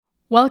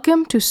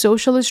Welcome to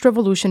Socialist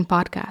Revolution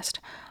Podcast.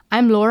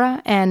 I'm Laura,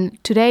 and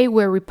today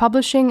we're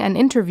republishing an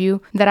interview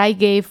that I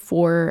gave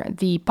for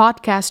the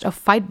podcast of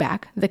Fight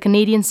Back, the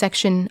Canadian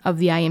section of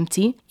the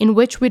IMT, in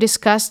which we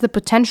discuss the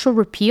potential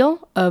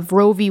repeal of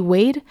Roe v.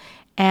 Wade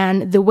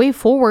and the way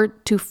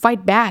forward to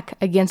fight back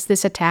against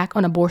this attack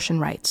on abortion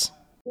rights.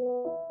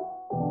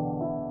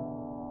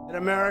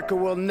 America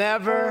will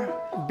never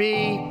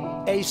be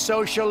a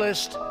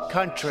socialist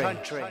country.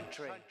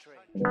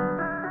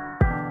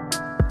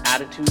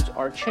 Attitudes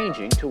are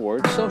changing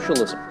towards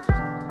socialism.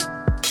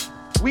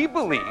 We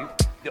believe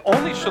the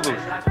only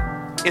solution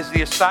is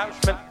the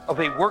establishment of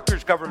a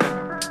workers'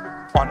 government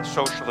on a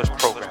socialist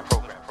program.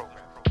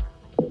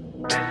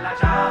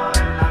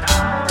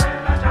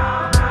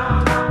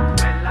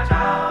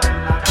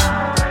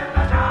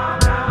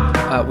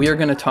 We are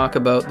going to talk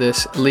about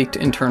this leaked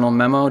internal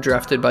memo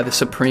drafted by the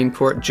Supreme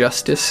Court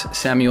Justice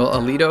Samuel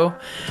Alito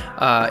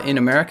in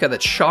America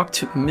that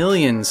shocked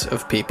millions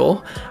of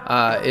people.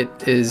 It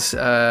is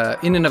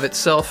in and of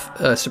itself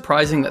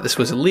surprising that this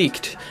was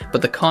leaked,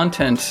 but the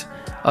content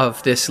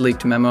of this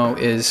leaked memo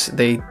is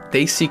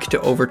they seek to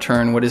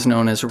overturn what is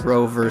known as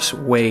Roe v.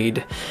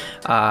 Wade,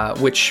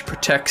 which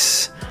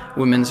protects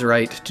women's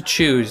right to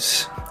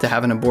choose to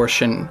have an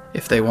abortion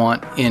if they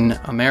want in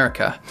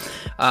America.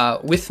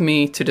 With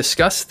me to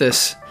discuss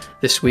this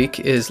week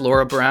is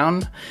Laura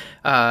Brown,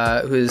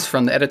 who is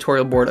from the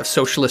editorial board of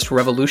Socialist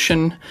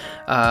Revolution,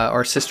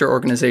 our sister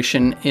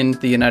organization in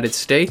the United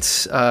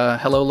States.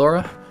 Hello,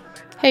 Laura.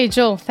 Hey,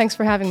 Joel. Thanks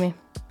for having me.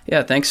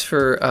 Yeah, thanks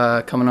for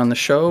coming on the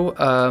show.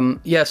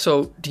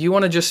 So do you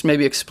want to just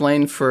maybe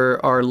explain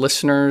for our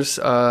listeners,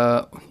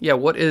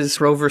 what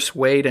is Roe v.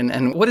 Wade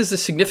and what is the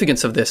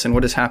significance of this and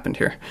what has happened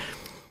here?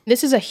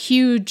 This is a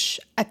huge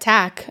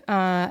attack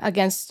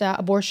against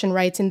abortion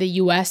rights in the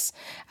U.S.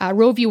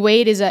 Roe v.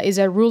 Wade is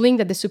a ruling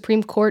that the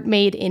Supreme Court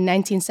made in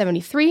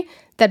 1973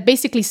 that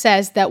basically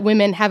says that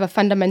women have a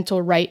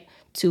fundamental right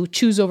to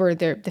choose over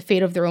the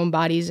fate of their own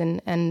bodies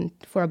and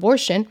for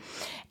abortion.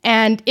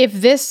 And if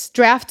this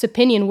draft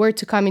opinion were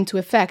to come into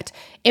effect,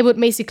 it would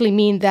basically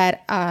mean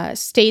that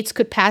states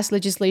could pass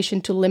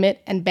legislation to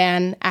limit and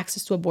ban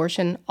access to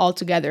abortion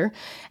altogether,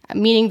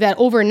 meaning that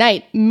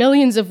overnight,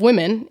 millions of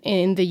women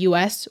in the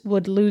U.S.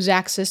 would lose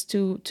access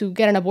to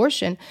get an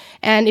abortion.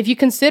 And if you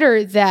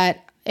consider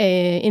that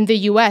in the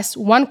U.S.,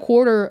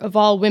 1/4 of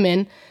all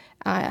women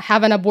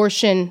have an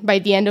abortion by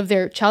the end of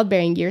their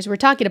childbearing years, we're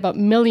talking about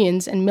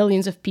millions and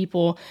millions of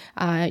people,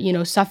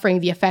 suffering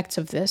the effects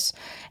of this.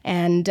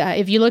 And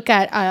if you look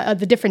at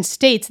the different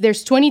states,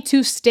 there's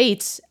 22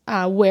 states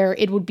where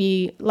it would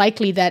be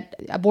likely that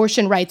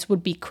abortion rights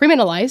would be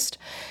criminalized.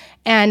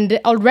 And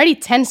already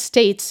 10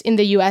 states in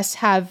the U.S.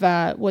 have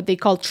what they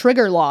call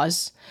trigger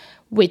laws,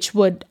 which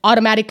would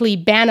automatically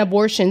ban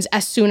abortions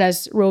as soon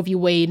as Roe v.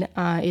 Wade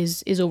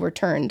is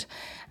overturned.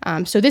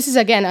 So this is,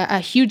 again, a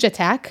huge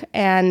attack,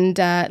 and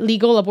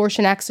legal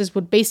abortion access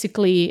would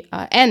basically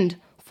end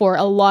for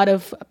a lot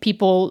of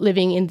people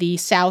living in the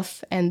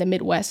South and the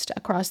Midwest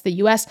across the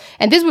U.S.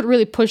 And this would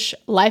really push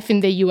life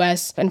in the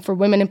U.S., and for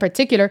women in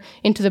particular,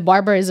 into the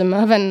barbarism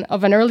of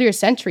an earlier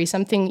century,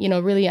 something,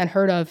 really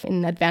unheard of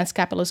in advanced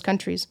capitalist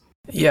countries.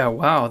 Yeah,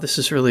 wow, this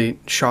is really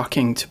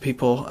shocking to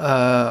people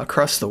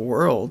across the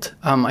world.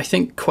 I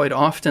think quite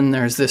often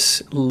there's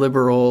this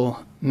liberal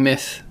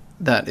myth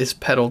that is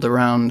peddled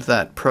around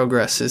that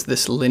progress is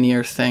this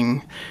linear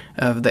thing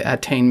of the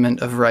attainment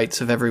of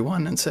rights of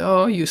everyone, and say,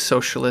 oh, you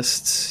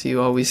socialists,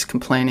 you always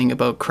complaining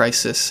about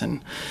crisis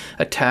and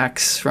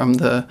attacks from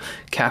the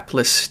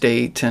capitalist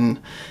state and,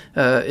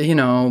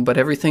 but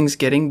everything's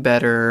getting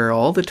better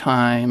all the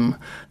time.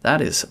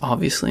 That is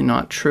obviously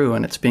not true,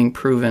 and it's being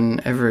proven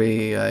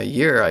every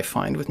year, I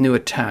find, with new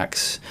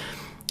attacks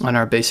on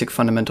our basic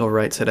fundamental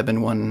rights that have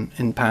been won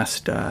in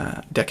past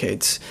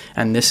decades.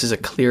 And this is a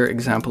clear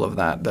example of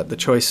that the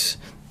choice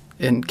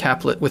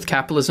with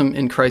capitalism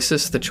in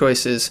crisis, the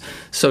choice is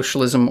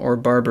socialism or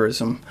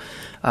barbarism.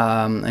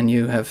 And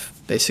you have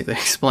basically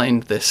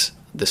explained this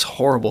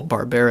horrible,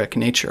 barbaric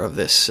nature of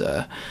this,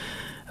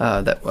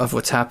 of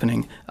what's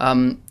happening.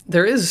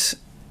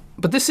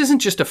 But this isn't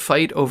just a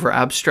fight over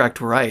abstract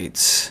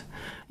rights.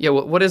 Yeah,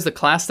 what is the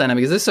class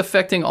dynamic? Is this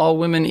affecting all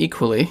women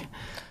equally?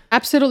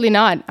 Absolutely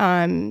not.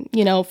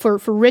 For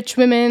rich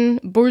women,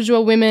 bourgeois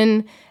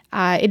women,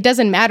 it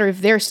doesn't matter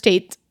if their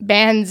state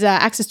bans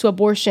access to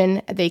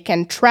abortion. They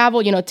can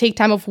travel, take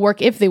time off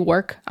work if they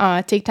work,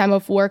 take time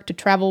off work to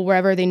travel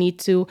wherever they need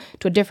to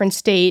a different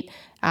state,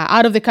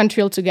 out of the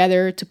country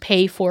altogether to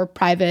pay for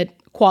private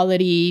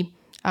quality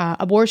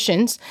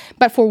abortions.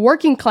 But for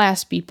working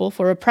class people,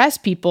 for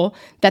oppressed people,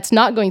 that's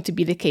not going to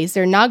be the case.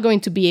 They're not going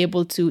to be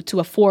able to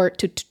afford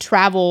to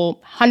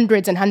travel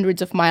hundreds and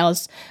hundreds of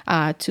miles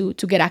to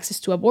get access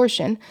to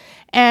abortion.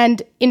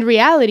 And in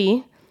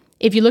reality,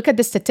 if you look at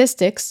the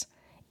statistics,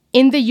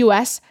 in the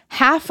US,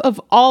 half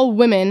of all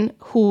women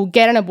who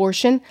get an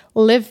abortion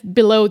live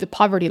below the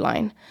poverty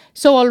line.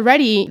 So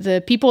already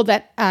the people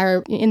that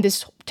are in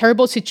this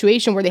terrible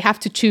situation where they have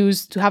to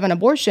choose to have an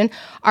abortion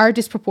are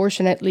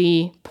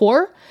disproportionately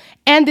poor.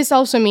 And this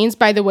also means,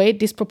 by the way,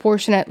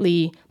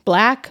 disproportionately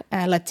Black,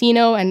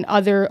 Latino, and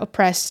other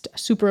oppressed,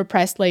 super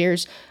oppressed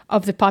layers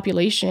of the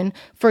population.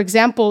 For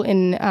example,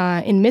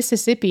 in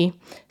Mississippi,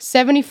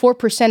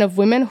 74% of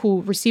women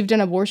who received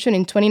an abortion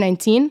in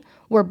 2019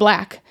 were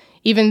Black,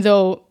 even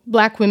though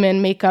Black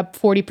women make up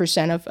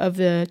 40% of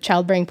the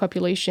childbearing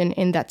population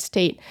in that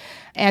state.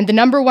 And the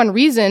number one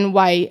reason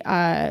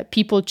why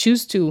people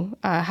choose to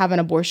have an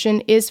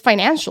abortion is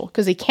financial,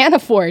 because they can't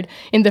afford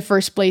in the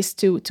first place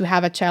to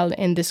have a child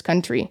in this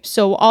country.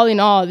 So all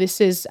in all,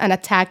 this is an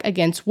attack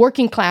against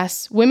working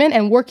class women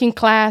and working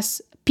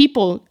class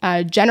people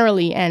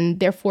generally,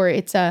 and therefore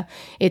it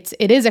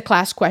is a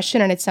class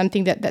question, and it's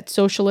something that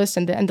socialists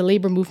and the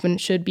labor movement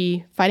should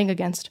be fighting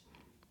against.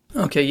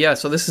 Okay, yeah,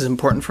 so this is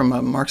important from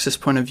a Marxist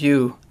point of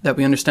view, that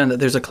we understand that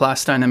there's a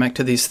class dynamic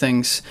to these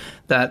things,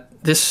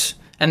 this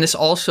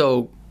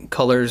also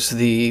colors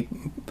the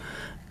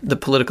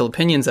political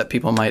opinions that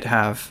people might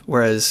have,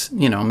 whereas,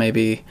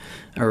 maybe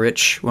a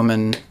rich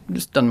woman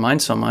just doesn't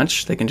mind so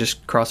much. They can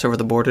just cross over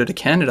the border to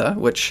Canada,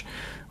 which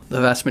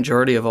the vast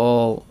majority of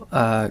all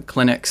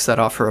clinics that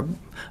offer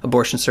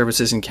abortion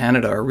services in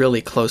Canada are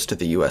really close to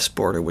the U.S.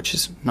 border, which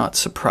is not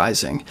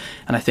surprising.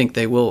 And I think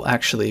they will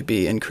actually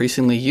be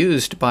increasingly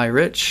used by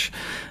rich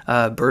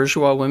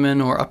bourgeois women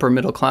or upper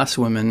middle class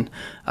women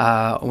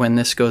when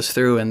this goes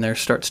through and there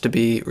starts to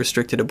be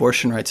restricted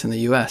abortion rights in the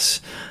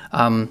U.S.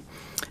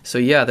 So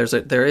yeah,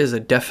 there is a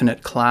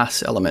definite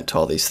class element to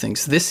all these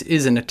things. This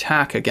is an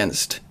attack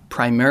against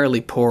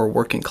primarily poor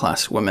working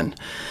class women.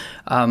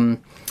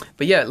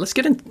 But yeah, let's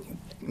get in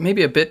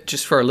maybe a bit,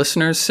 just for our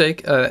listeners'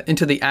 sake,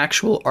 into the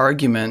actual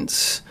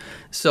arguments.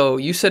 So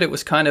you said it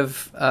was kind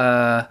of,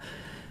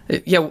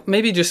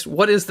 maybe just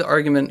what is the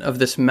argument of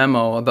this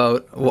memo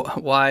about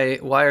why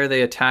are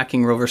they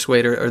attacking Roe v.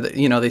 Wade, or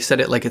they said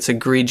it like it's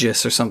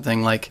egregious or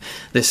something, like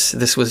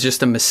this was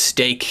just a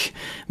mistake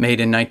made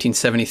in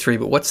 1973.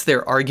 But what's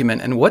their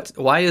argument, and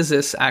why is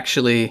this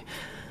actually?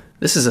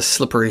 This is a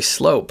slippery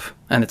slope,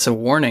 and it's a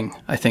warning,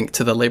 I think,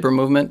 to the labor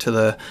movement,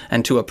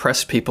 and to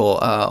oppressed people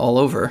all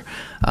over.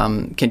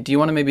 Do you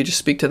want to maybe just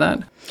speak to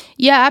that?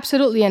 Yeah,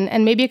 absolutely,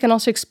 and maybe I can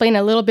also explain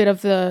a little bit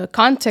of the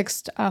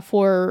context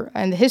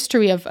and the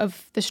history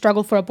of the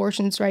struggle for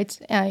abortion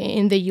rights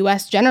in the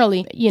U.S.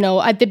 generally.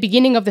 At the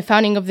beginning of the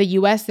founding of the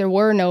U.S., there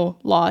were no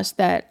laws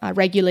that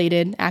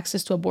regulated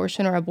access to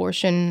abortion or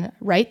abortion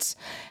rights.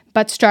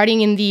 But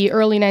starting in the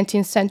early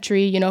 19th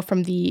century,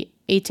 from the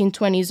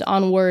 1820s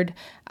onward,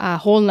 a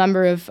whole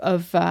number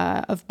of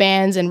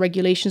bans and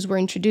regulations were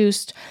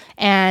introduced.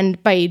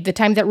 And by the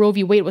time that Roe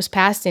v. Wade was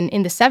passed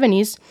in the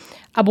 70s,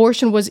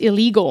 abortion was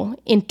illegal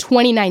in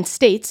 29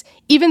 states,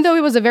 even though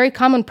it was a very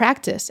common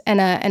practice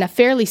and a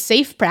fairly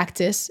safe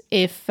practice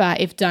if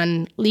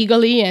done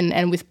legally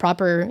and with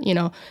proper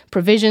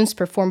provisions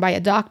performed by a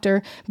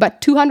doctor.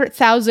 But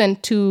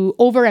 200,000 to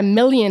over 1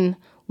 million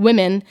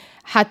women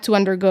had to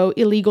undergo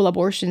illegal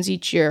abortions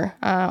each year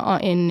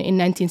in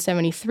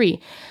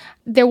 1973.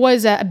 There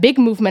was a big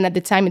movement at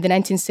the time in the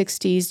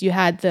 1960s. You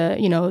had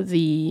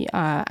the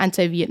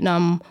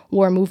anti-Vietnam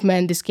War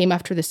movement. This came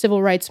after the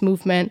civil rights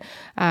movement.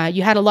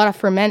 You had a lot of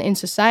ferment in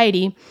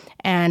society.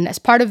 And as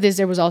part of this,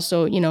 there was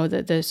also,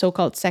 the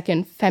so-called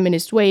second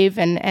feminist wave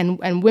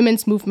and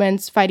women's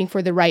movements fighting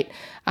for the right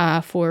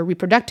for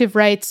reproductive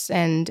rights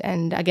and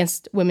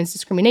against women's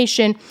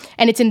discrimination.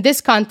 And it's in this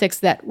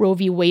context that Roe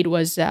v. Wade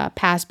was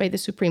passed by the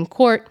Supreme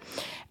Court.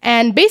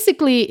 And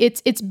basically,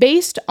 it's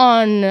based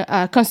on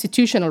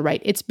constitutional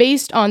right. It's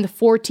based on the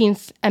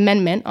 14th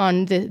Amendment,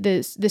 on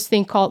this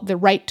thing called the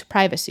right to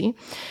privacy,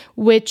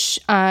 which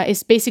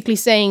is basically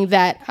saying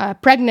that a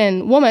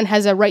pregnant woman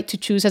has a right to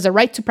choose, has a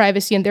right to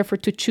privacy, and therefore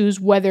to choose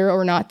whether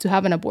or not to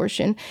have an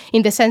abortion,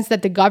 in the sense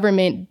that the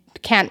government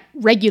can't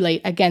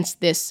regulate against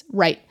this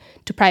right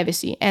to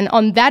privacy. And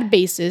on that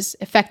basis,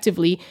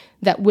 effectively,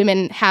 that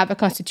women have a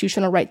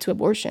constitutional right to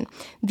abortion.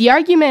 The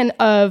argument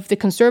of the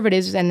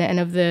conservatives and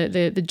of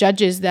the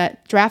judges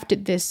that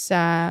drafted this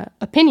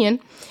opinion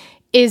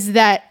is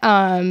that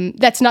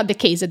that's not the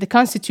case, that the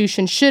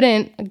Constitution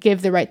shouldn't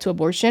give the right to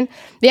abortion.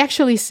 They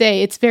actually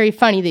say, it's very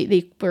funny,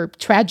 they were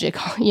tragic,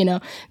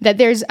 that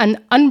there's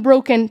an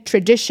unbroken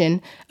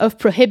tradition of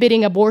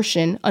prohibiting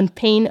abortion on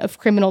pain of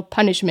criminal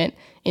punishment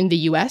in the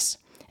U.S.,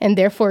 and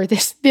therefore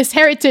this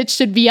heritage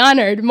should be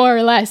honored, more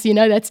or less.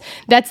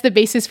 That's the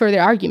basis for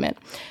their argument.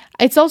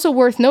 It's also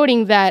worth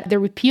noting that the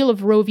repeal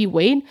of Roe v.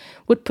 Wade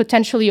would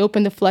potentially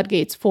open the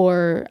floodgates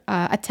for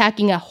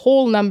attacking a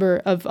whole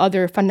number of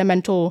other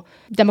fundamental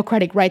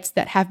democratic rights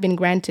that have been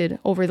granted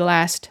over the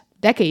last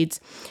decades,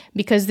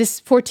 because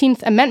this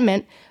 14th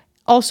Amendment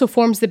also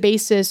forms the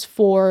basis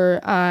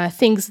for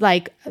things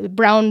like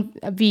Brown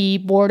v.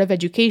 Board of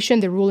Education,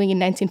 the ruling in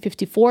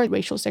 1954,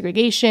 racial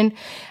segregation.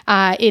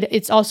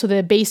 It's also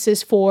the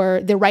basis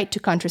for the right to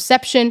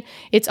contraception.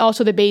 It's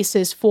also the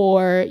basis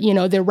for,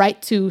 the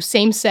right to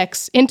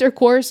same-sex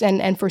intercourse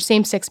and for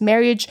same-sex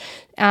marriage.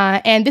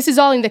 And this is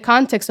all in the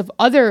context of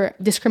other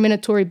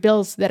discriminatory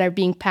bills that are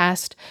being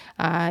passed,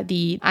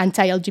 the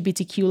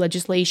anti-LGBTQ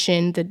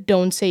legislation, the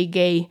Don't Say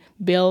Gay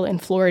bill in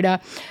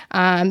Florida.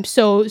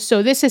 So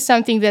this is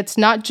something that's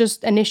not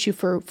just an issue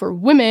for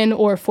women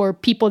or for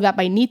people that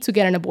might need to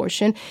get an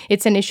abortion.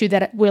 It's an issue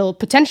that will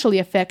potentially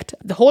affect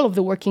the whole of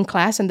the working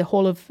class and the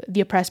whole of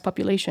the oppressed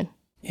population.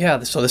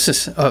 Yeah, so this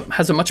is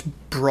has a much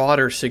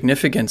broader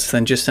significance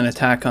than just an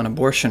attack on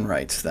abortion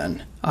rights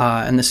then.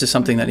 And this is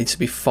something that needs to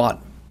be fought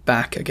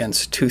back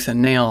against tooth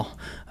and nail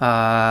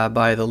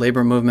by the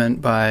labor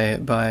movement, by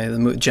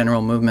the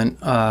general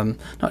movement,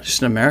 not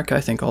just in America,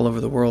 I think all over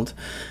the world.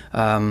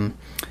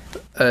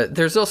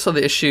 There's also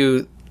the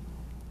issue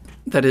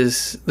that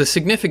is the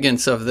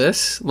significance of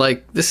this.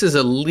 Like, this is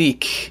a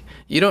leak.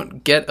 You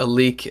don't get a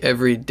leak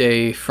every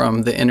day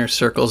from the inner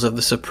circles of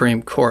the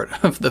Supreme Court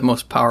of the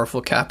most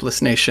powerful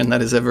capitalist nation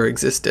that has ever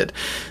existed.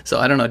 So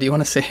I don't know, do you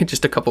want to say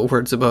just a couple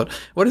words about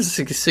what is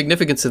the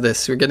significance of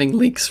this? We're getting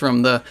leaks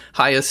from the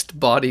highest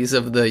bodies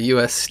of the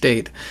U.S.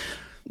 state.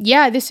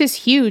 Yeah, this is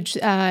huge.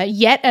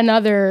 Yet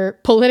another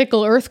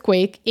political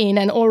earthquake in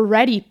an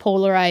already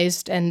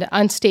polarized and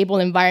unstable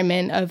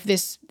environment of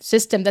this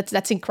system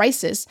that's in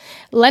crisis.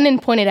 Lenin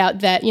pointed out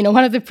that,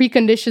 one of the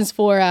preconditions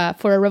for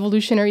a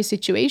revolutionary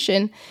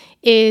situation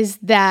is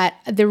that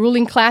the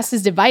ruling class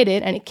is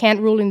divided and it can't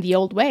rule in the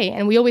old way.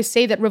 And we always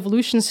say that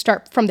revolutions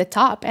start from the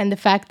top, and the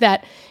fact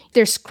that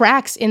there's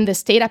cracks in the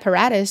state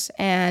apparatus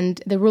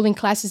and the ruling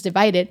class is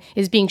divided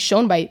is being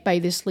shown by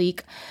this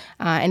leak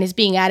and is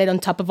being added on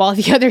top of all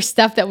the other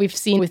stuff that we've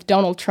seen with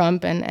Donald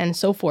Trump and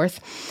so forth.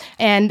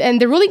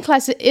 And the ruling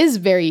class is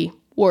very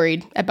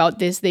worried about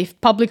this. They've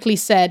publicly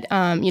said,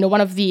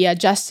 one of the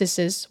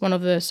justices, one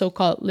of the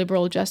so-called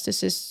liberal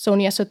justices,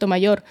 Sonia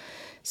Sotomayor,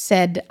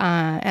 said,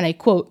 and I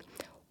quote,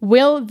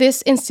 "Will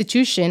this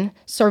institution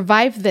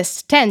survive the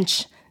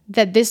stench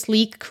that this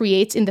leak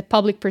creates in the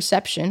public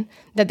perception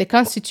that the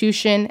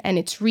Constitution and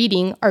its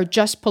reading are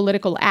just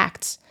political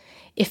acts?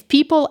 If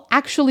people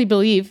actually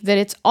believe that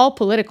it's all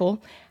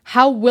political,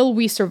 how will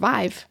we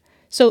survive?"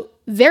 So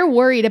they're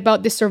worried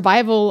about the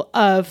survival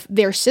of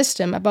their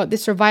system, about the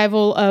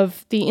survival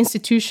of the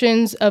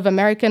institutions of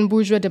American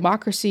bourgeois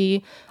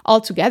democracy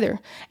altogether.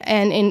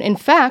 And in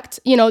fact,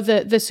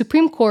 the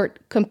Supreme Court,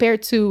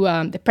 compared to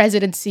the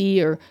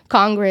presidency or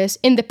Congress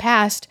in the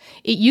past,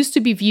 it used to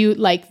be viewed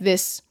like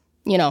this,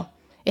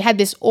 it had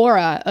this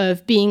aura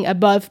of being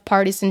above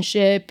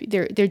partisanship.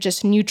 They're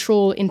just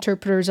neutral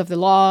interpreters of the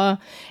law.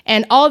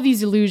 And all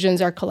these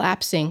illusions are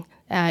collapsing.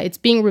 It's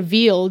being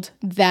revealed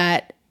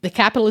that the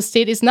capitalist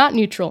state is not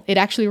neutral. It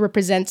actually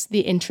represents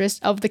the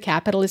interest of the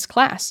capitalist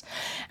class.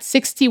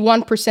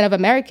 61% of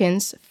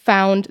Americans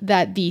found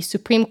that the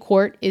Supreme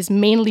Court is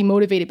mainly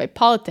motivated by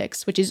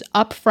politics, which is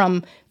up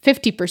from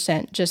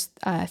 50% just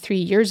 3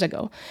 years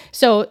ago.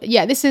 So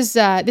yeah, this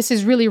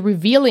is really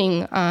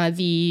revealing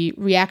the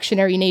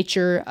reactionary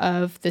nature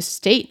of the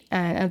state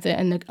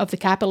and of the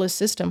capitalist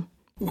system.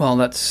 Well,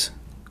 that's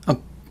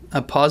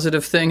a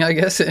positive thing, I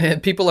guess.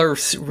 People are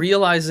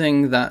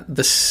realizing that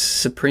the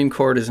Supreme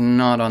Court is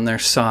not on their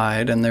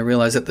side, and they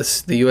realize that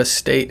the U.S.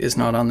 state is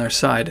not on their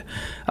side,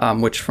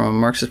 which, from a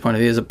Marxist point of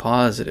view,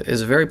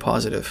 is very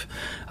positive.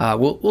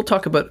 We'll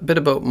talk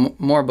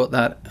more about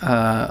that,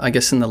 I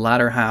guess, in the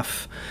latter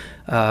half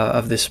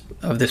of this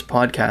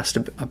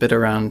podcast, a bit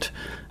around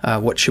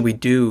what should we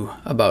do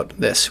about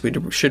this?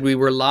 Should we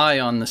rely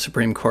on the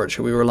Supreme Court?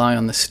 Should we rely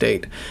on the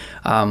state?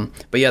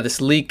 But yeah,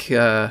 this leak.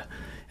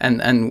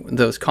 And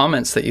those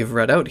comments that you've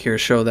read out here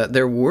show that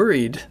they're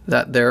worried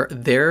that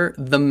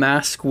the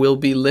mask will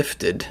be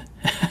lifted,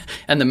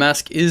 and the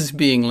mask is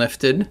being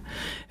lifted,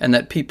 and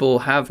that people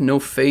have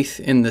no faith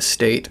in the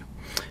state,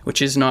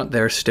 which is not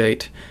their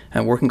state,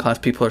 and working class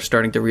people are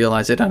starting to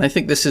realize it. And I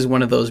think this is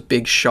one of those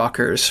big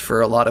shockers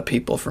for a lot of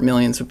people, for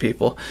millions of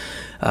people,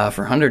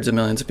 for hundreds of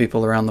millions of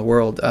people around the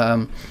world.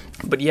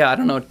 But yeah, I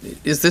don't know.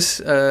 Is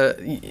this,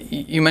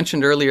 you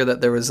mentioned earlier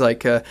that there was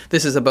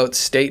this is about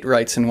state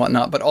rights and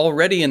whatnot, but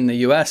already in the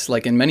U.S.,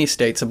 like in many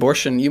states,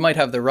 abortion, you might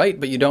have the right,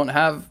 but you don't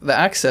have the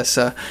access.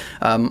 I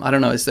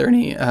don't know. Is there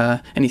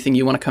anything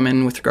you want to come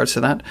in with regards to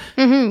that?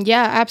 Mm-hmm.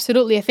 Yeah,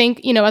 absolutely. I think,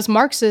 as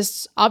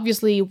Marxists,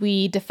 obviously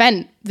we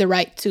defend the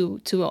right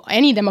to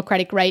any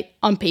democratic right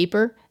on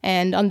paper.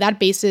 And on that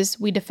basis,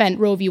 we defend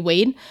Roe v.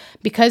 Wade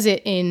because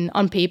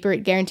on paper,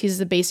 it guarantees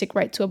the basic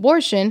right to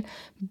abortion.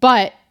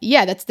 But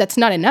yeah, that's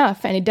not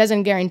enough, and it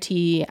doesn't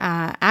guarantee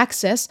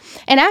access.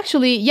 And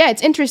actually, yeah,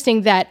 it's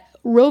interesting that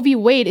Roe v.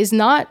 Wade is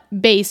not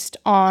based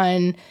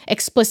on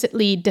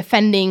explicitly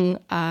defending,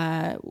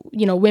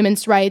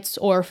 women's rights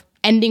or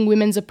ending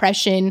women's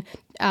oppression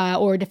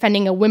or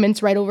defending a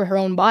woman's right over her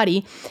own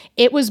body.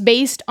 It was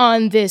based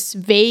on this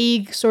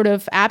vague sort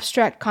of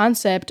abstract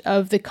concept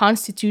of the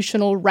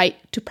constitutional right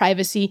to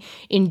privacy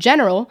in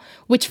general,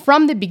 which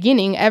from the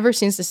beginning, ever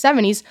since the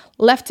 70s,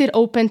 left it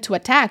open to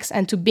attacks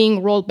and to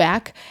being rolled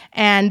back,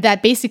 and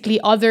that basically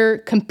other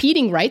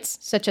competing rights,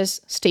 such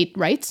as state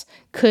rights,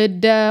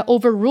 could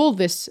overrule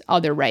this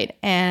other right.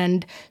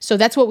 And so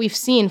that's what we've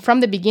seen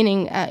from the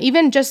beginning,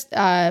 even just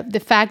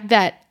the fact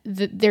that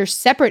there's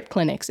separate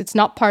clinics. It's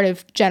not part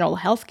of general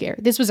healthcare.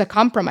 This was a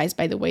compromise,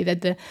 by the way,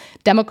 that the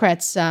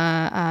Democrats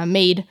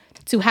made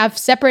to have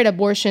separate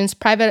abortions,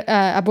 private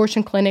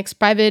abortion clinics,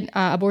 private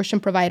abortion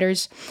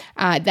providers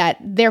that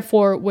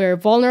therefore were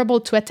vulnerable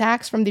to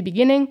attacks from the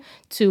beginning,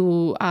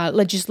 to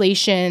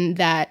legislation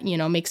that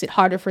makes it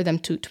harder for them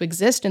to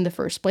exist in the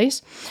first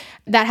place.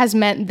 That has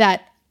meant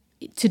that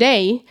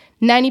today,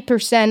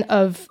 90%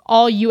 of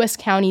all U.S.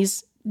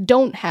 counties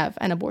don't have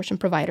an abortion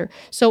provider.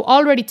 So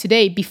already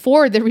today,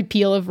 before the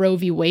repeal of Roe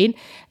v. Wade,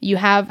 you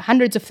have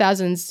hundreds of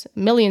thousands,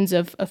 millions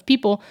of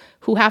people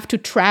who have to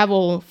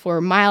travel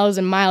for miles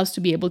and miles to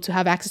be able to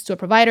have access to a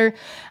provider,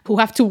 who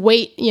have to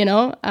wait,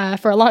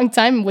 for a long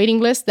time, waiting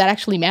list. That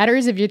actually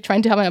matters if you're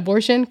trying to have an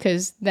abortion,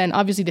 because then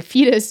obviously the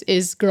fetus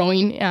is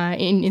growing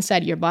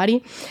inside your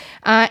body.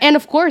 And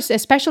of course,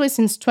 especially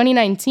since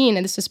 2019,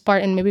 and this is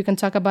part, and maybe we can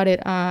talk about it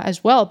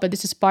as well, but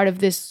this is part of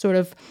this sort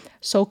of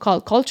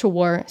so-called culture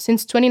war.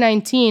 Since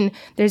 2019,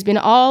 there's been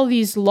all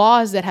these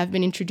laws that have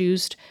been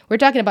introduced. We're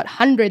talking about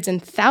hundreds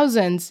and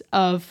thousands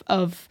of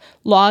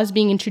laws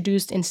being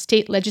introduced in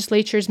state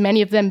legislatures,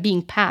 many of them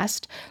being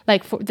passed.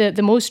 Like for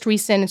the most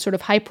recent and sort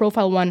of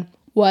high-profile one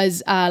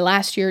was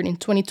last year in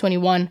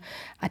 2021,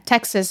 a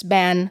Texas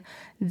ban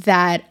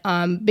that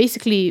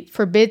basically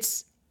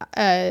forbids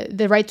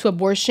the right to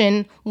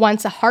abortion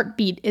once a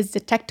heartbeat is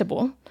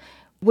detectable,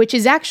 which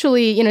is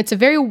actually, it's a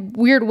very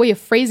weird way of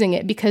phrasing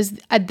it, because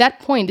at that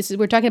point,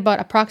 we're talking about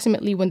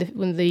approximately when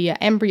the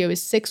embryo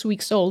is 6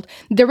 weeks old,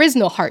 there is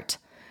no heart.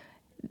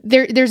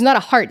 There's not a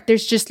heart.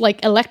 There's just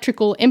like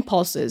electrical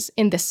impulses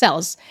in the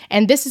cells.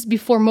 And this is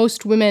before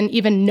most women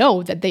even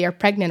know that they are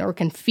pregnant or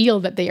can feel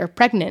that they are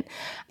pregnant.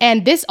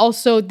 And this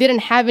also didn't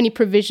have any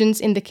provisions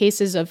in the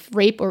cases of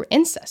rape or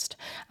incest.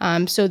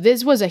 So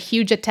this was a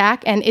huge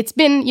attack. And it's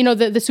been,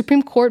 the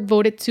Supreme Court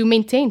voted to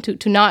maintain,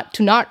 to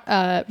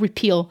not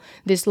repeal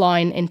this law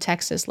in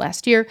Texas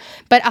last year.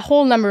 But a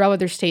whole number of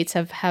other states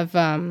have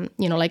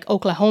like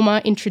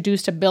Oklahoma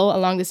introduced a bill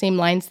along the same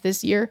lines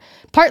this year,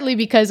 partly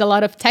because a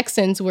lot of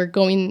Texans were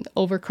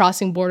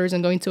crossing borders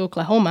and going to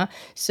Oklahoma.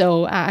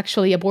 So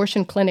actually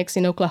abortion clinics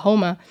in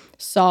Oklahoma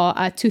saw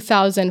a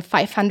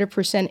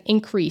 2,500%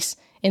 increase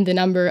in the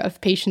number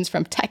of patients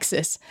from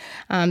Texas.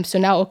 So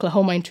now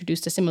Oklahoma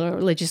introduced a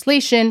similar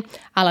legislation.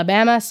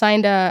 Alabama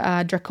signed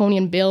a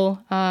draconian bill,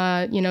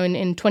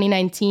 in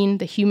 2019,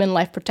 the Human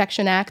Life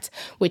Protection Act,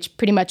 which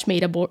pretty much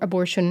made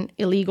abortion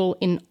illegal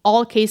in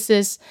all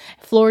cases.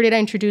 Florida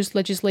introduced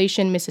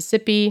legislation.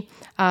 Mississippi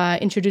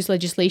introduced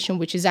legislation,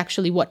 which is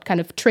actually what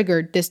kind of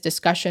triggered this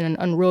discussion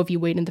on Roe v.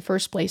 Wade in the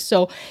first place.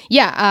 So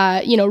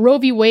Roe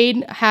v.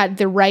 Wade had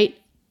the right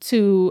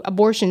to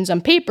abortions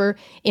on paper.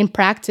 In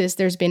practice,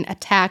 there's been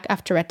attack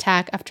after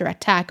attack after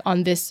attack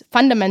on this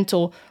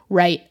fundamental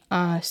right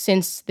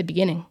since the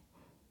beginning.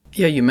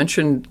 Yeah, you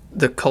mentioned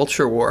the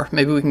culture war.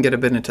 Maybe we can get a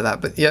bit into that.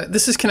 But yeah,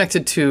 this is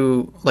connected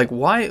to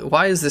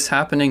why is this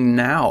happening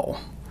now?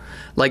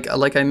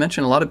 Like I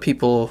mentioned, a lot of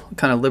people,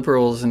 kind of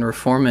liberals and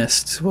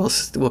reformists,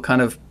 will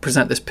kind of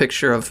present this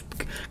picture of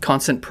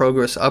constant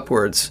progress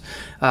upwards.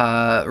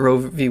 Roe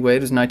v.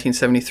 Wade was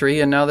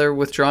 1973, and now they're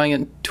withdrawing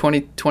in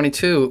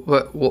 2022.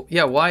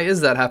 Why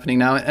is that happening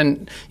now?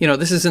 And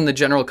this is in the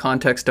general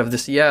context of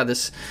this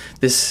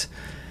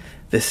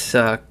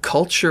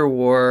culture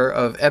war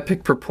of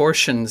epic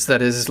proportions that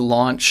is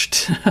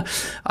launched,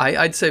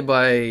 I'd say,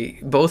 by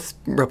both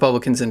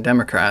Republicans and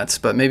Democrats.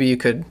 But maybe you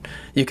could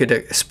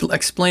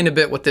explain a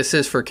bit what this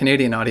is for a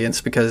Canadian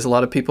audience, because a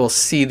lot of people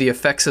see the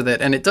effects of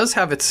it, and it does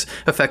have its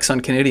effects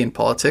on Canadian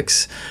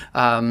politics.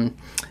 But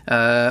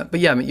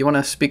yeah, you want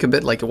to speak a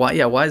bit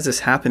why is this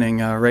happening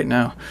right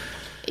now?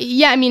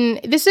 Yeah, I mean,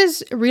 this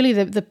is really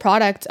the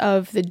product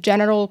of the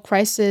general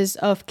crisis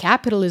of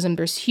capitalism.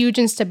 There's huge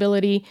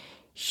instability,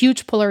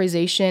 huge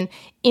polarization.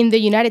 In the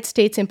United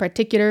States in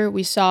particular,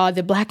 we saw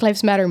the Black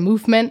Lives Matter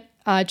movement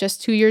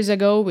just 2 years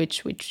ago,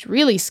 which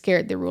really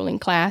scared the ruling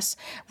class.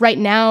 Right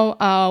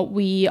now,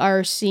 we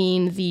are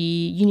seeing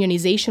the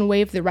unionization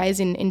wave, the rise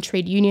in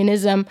trade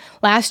unionism.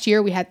 Last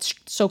year, we had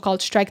so-called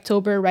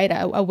Striketober, right?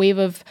 A wave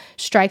of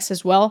strikes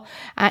as well.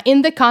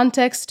 In the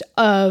context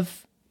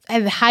of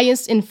the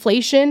highest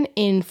inflation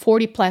in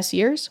 40 plus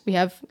years. We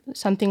have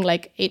something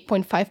like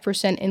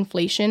 8.5%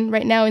 inflation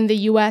right now in the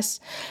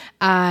US.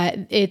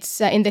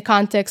 It's in the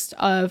context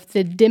of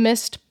the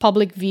dimmest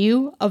public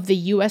view of the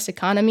US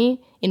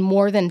economy in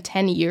more than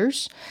 10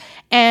 years.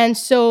 And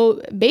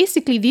so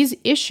basically these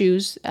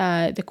issues,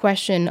 the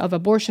question of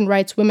abortion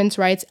rights, women's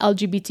rights,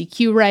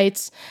 LGBTQ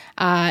rights,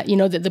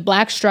 the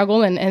Black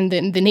struggle and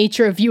the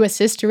nature of U.S.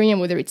 history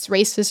and whether it's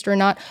racist or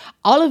not,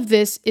 all of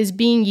this is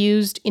being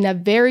used in a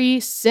very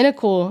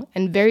cynical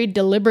and very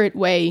deliberate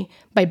way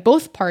by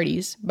both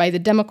parties, by the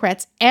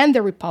Democrats and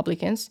the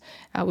Republicans,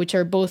 which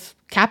are both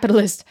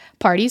capitalist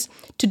parties,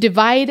 to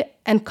divide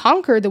and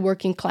conquer the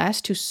working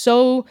class, to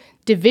sow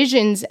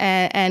divisions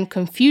and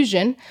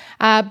confusion.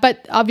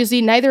 But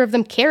obviously, neither of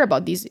them care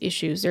about these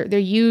issues. They're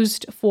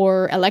used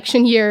for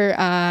election year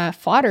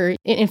fodder.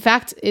 In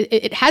fact,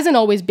 it hasn't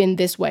always been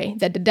this way,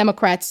 that the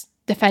Democrats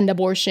defend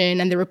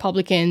abortion and the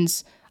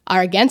Republicans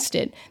are against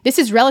it. This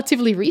is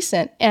relatively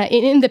recent.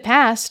 In the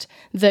past,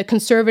 the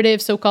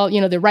conservative, so-called,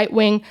 the right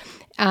wing,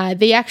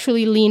 they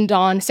actually leaned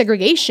on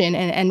segregation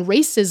and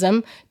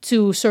racism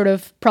to sort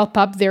of prop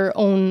up their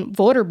own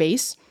voter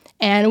base.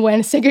 And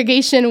when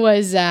segregation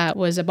was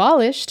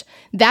abolished,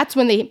 that's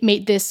when they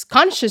made this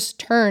conscious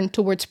turn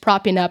towards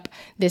propping up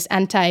this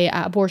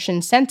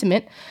anti-abortion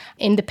sentiment.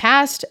 In the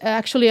past,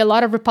 actually, a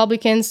lot of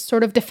Republicans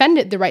sort of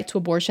defended the right to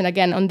abortion,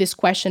 again, on this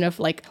question of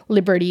like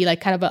liberty,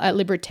 like kind of a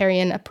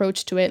libertarian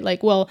approach to it.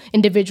 Like, well,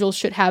 individuals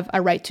should have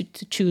a right to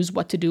choose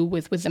what to do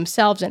with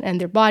themselves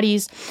and their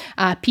bodies.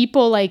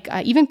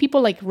 Even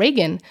people like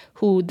Reagan,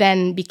 who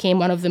then became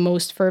one of the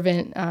most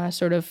fervent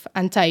sort of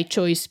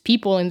anti-choice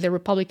people in the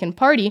Republican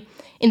Party,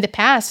 in the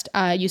past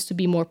used to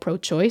be more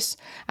pro-choice.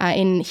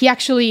 And he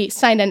actually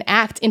signed an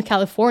act in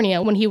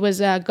California when he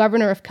was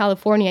governor of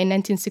California in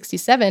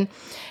 1967.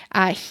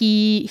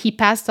 He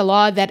passed a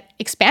law that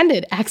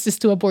expanded access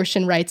to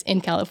abortion rights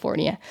in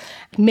California.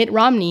 Mitt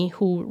Romney,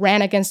 who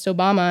ran against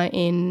Obama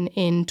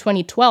in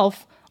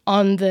 2012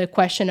 on the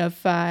question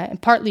of,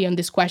 partly on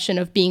this question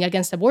of being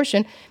against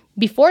abortion,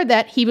 before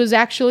that, he was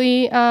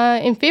actually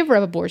in favor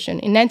of abortion.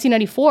 In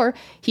 1994,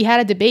 he had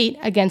a debate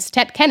against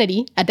Ted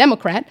Kennedy, a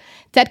Democrat.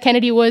 Ted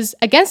Kennedy was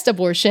against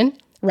abortion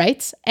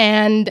rights,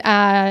 and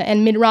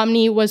Mitt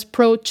Romney was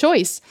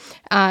pro-choice.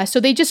 So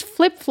they just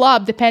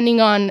flip-flop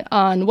depending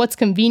on what's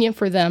convenient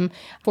for them,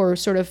 for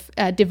sort of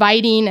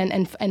dividing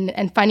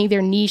and finding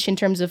their niche in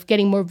terms of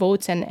getting more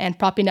votes and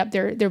propping up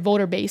their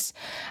voter base.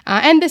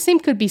 And the same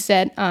could be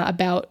said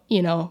about,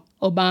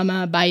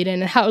 Obama, Biden,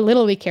 and how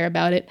little they care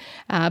about it.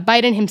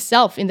 Biden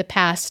himself in the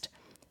past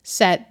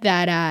said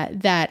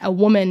that a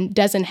woman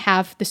doesn't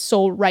have the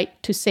sole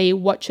right to say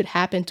what should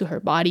happen to her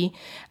body.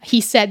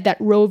 He said that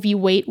Roe v.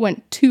 Wade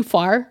went too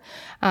far,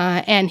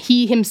 and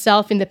he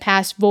himself in the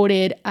past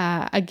voted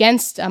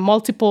against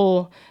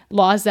multiple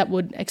laws that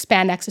would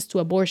expand access to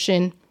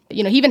abortion.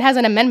 He even has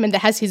an amendment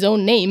that has his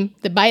own name,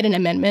 the Biden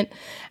Amendment,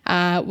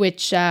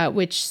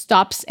 which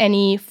stops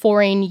any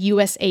foreign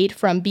U.S. aid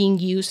from being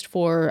used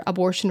for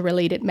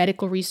abortion-related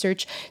medical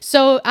research.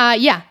 So,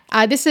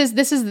 this is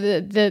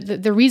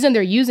the reason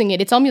they're using it.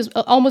 It's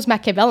almost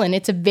Machiavellian.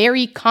 It's a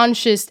very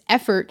conscious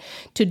effort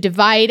to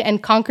divide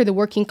and conquer the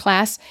working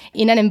class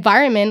in an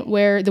environment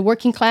where the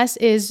working class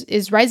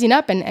is rising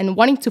up and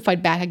wanting to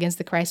fight back against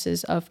the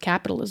crisis of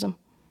capitalism.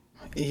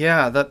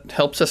 Yeah, that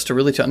helps us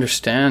to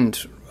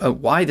understand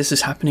why this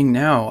is happening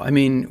now. I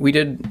mean, we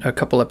did a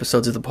couple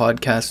episodes of the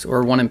podcast,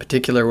 or one in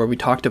particular, where we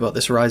talked about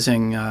this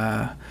rising,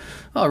 I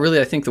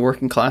think the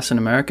working class in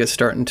America is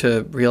starting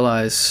to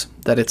realize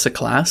that it's a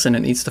class and it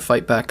needs to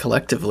fight back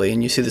collectively.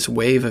 And you see this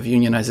wave of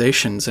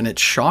unionizations, and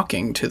it's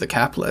shocking to the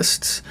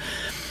capitalists.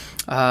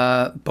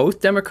 Both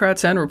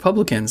Democrats and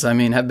Republicans,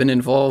 have been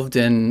involved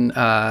in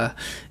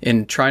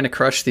trying to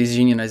crush these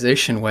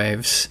unionization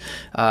waves,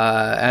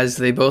 as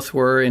they both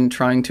were in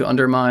trying to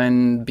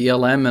undermine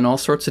BLM and all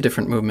sorts of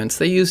different movements.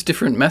 They use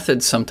different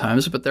methods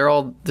sometimes, but they're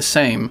all the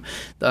same.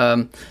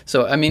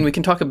 We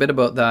can talk a bit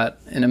about that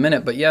in a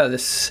minute. But yeah,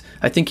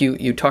 I think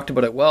you talked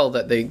about it well,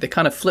 that they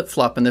kind of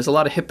flip-flop, and there's a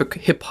lot of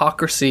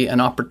hypocrisy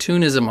and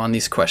opportunism on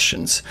these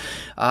questions.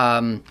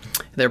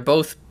 They're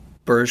both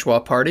bourgeois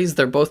parties.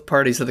 They're both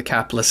parties of the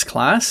capitalist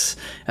class,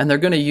 and they're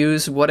going to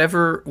use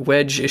whatever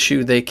wedge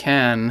issue they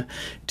can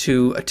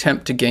to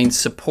attempt to gain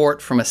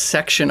support from a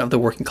section of the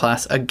working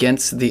class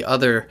against the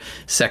other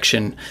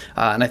section.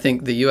 And I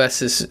think the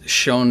U.S. has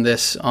shown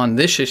this on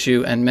this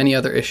issue and many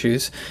other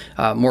issues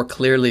more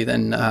clearly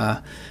than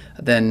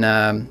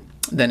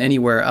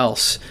anywhere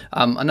else.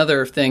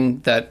 Another thing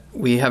that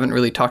we haven't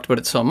really talked about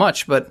it so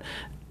much, but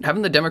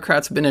haven't the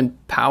Democrats been in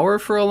power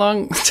for a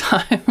long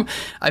time?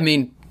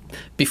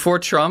 Before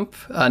Trump,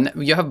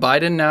 you have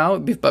Biden now,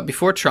 but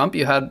before Trump,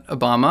 you had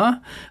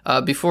Obama.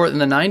 Before, in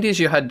the 90s,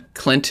 you had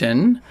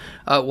Clinton.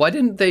 Why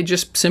didn't they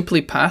just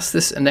simply pass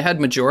this? And they had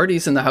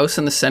majorities in the House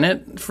and the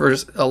Senate for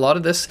a lot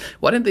of this.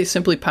 Why didn't they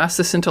simply pass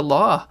this into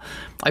law?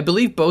 I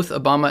believe both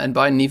Obama and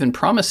Biden even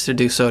promised to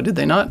do so, did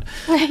they not?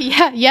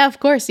 Yeah, of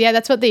course. Yeah,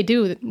 that's what they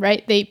do,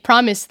 right? They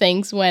promise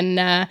things when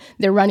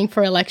they're running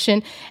for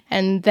election,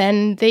 and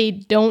then they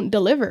don't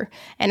deliver.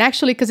 And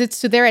actually, because it's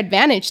to their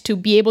advantage to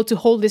be able to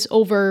hold this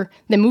over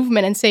the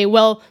movement and say,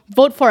 well,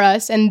 vote for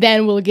us, and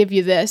then we'll give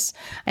you this.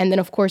 And then,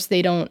 of course,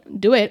 they don't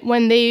do it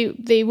when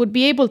they would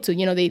be able to.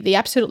 They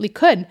absolutely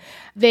could.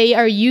 They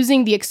are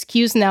using the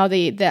excuse now of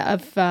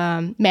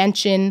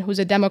Manchin, who's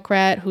a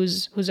Democrat,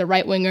 who's a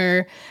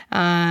right-winger,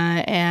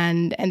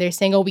 and they're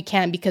saying, oh, we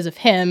can't because of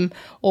him,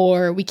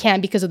 or we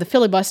can't because of the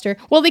filibuster.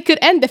 Well, they could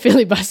end the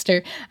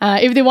filibuster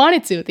if they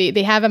wanted to.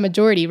 They have a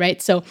majority,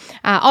 right? So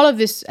all of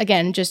this,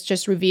 again,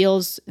 just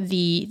reveals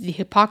the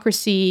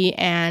hypocrisy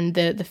and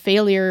the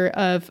failure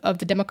of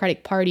the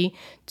Democratic Party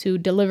to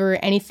deliver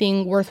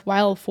anything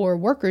worthwhile for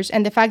workers,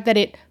 and the fact that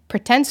it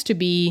pretends to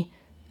be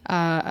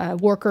a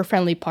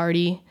worker-friendly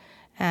party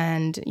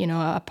and,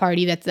 a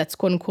party that's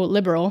quote-unquote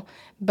liberal,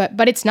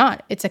 but it's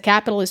not. It's a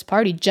capitalist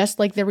party, just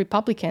like the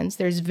Republicans.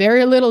 There's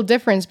very little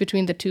difference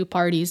between the two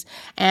parties,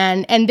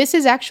 and this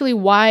is actually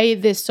why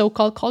this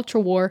so-called culture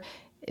war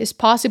is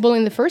possible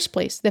in the first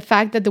place. The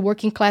fact that the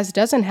working class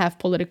doesn't have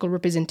political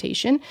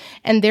representation,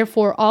 and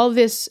therefore all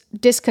this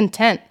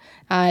discontent,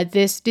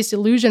 this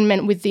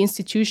disillusionment with the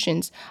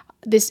institutions,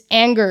 this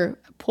anger,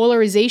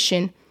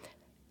 polarization,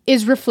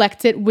 is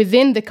reflected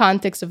within the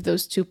context of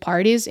those two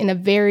parties in a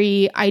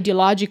very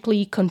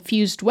ideologically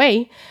confused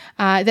way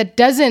that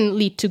doesn't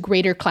lead to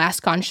greater class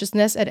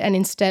consciousness and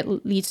instead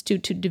leads to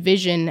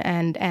division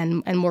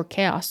and more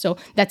chaos. So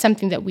that's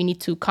something that we need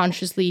to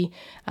consciously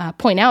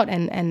point out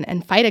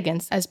and fight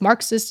against. As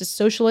Marxists, as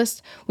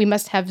socialists, we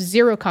must have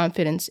zero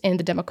confidence in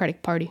the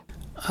Democratic Party.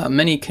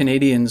 Many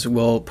Canadians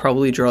will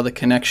probably draw the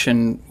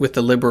connection with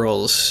the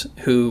Liberals,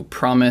 who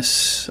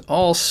promise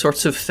all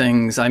sorts of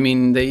things. I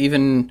mean, they've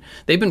been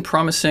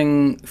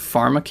promising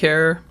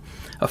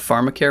a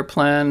pharmacare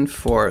plan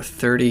for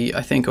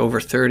over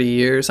 30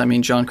 years. I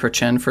mean, Jean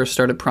Chrétien first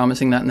started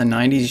promising that in the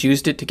 90s,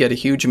 used it to get a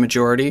huge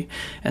majority,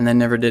 and then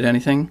never did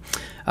anything.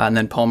 And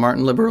then Paul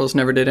Martin Liberals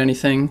never did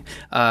anything.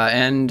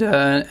 And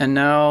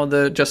now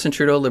the Justin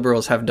Trudeau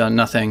Liberals have done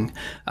nothing.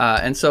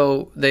 And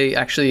so they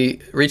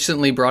actually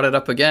recently brought it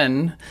up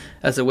again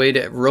as a way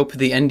to rope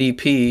the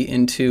NDP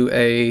into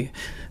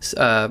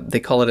they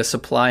call it a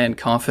supply and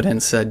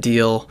confidence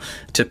deal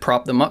to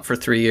prop them up for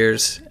 3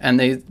 years.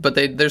 But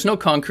there's no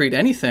concrete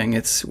anything.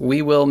 It's,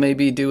 we will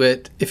maybe do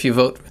it if you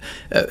vote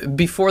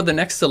before the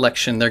next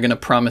election. They're going to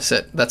promise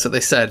it. That's what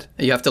they said.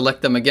 You have to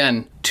elect them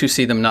again to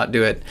see them not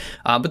do it.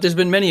 But there's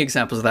been many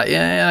examples of that.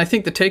 Yeah, I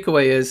think the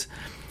takeaway is,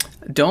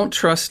 don't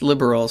trust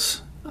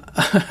liberals.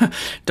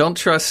 Don't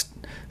trust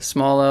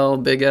small L,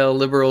 big L,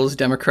 liberals,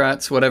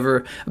 Democrats,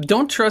 whatever.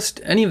 Don't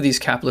trust any of these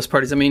capitalist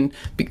parties. I mean,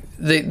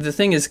 the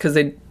thing is, because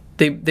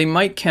they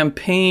might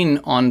campaign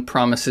on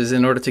promises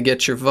in order to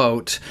get your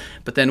vote,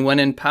 but then when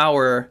in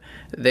power,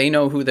 they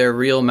know who their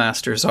real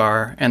masters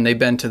are, and they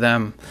bend to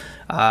them.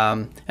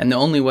 And the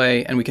only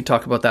way, and we can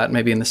talk about that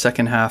maybe in the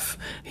second half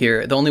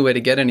here, the only way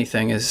to get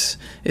anything is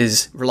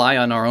rely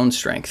on our own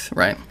strength,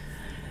 right?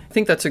 I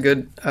think that's a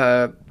good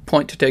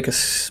point to take a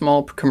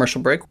small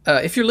commercial break.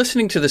 If you're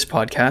listening to this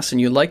podcast and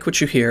you like what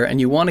you hear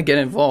and you want to get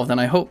involved, and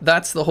I hope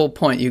that's the whole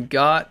point, you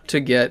got to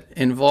get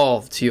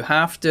involved. You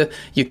can't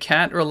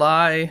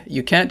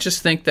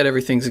just think that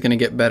everything's going to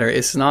get better.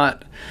 It's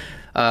not.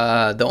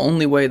 The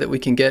only way that we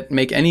can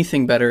make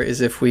anything better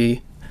is if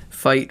we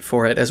fight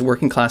for it as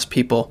working class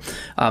people.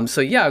 I was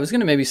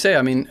going to maybe say,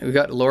 we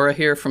got Laura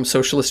here from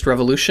Socialist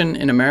Revolution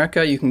in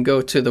America. You can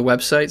go to the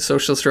website,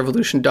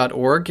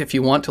 socialistrevolution.org, if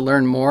you want to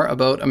learn more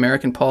about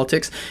American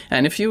politics.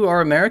 And if you are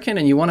American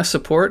and you want to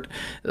support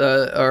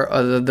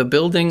the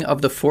building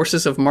of the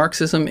forces of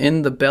Marxism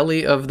in the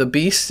belly of the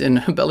beast,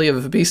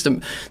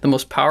 the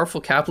most powerful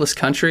capitalist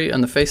country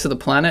on the face of the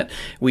planet,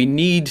 we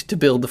need to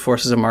build the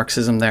forces of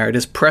Marxism there. It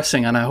is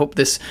pressing, and I hope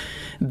this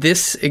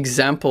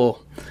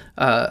example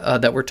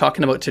that we're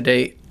talking about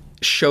today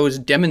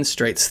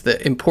demonstrates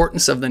the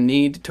importance of the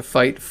need to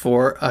fight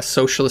for a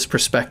socialist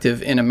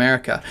perspective in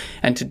America.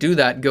 And to do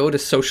that, go to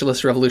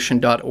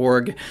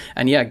socialistrevolution.org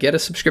and get a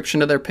subscription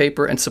to their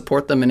paper and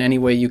support them in any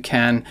way you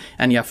can.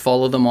 And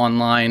follow them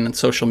online and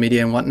social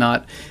media and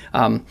whatnot.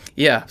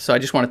 So I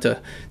just wanted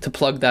to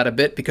plug that a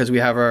bit, because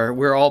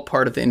we're all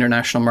part of the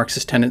International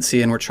Marxist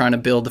Tendency, and we're trying to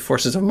build the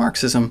forces of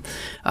Marxism,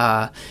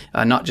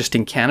 not just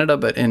in Canada,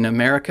 but in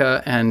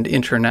America and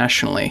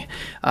internationally.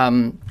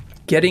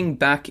 Getting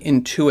back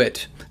into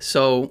it.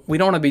 So we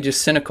don't want to be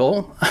just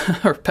cynical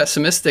or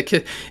pessimistic.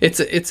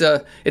 It's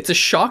a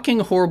shocking,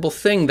 horrible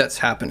thing that's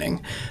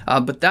happening.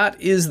 But that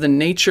is the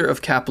nature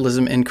of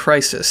capitalism in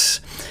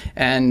crisis.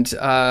 And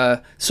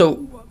but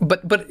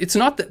it's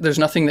not that there's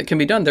nothing that can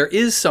be done. There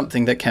is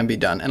something that can be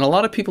done. And a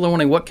lot of people are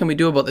wondering, what can we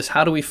do about this?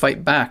 How do we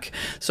fight back?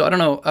 So I don't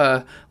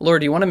know,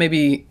 Laura, do you want to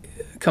maybe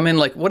come in?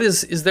 Like,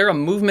 is there a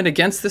movement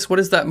against this? What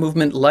is that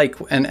movement like?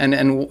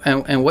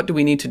 And what do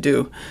we need to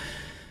do?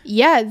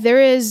 Yeah,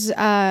 there is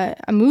a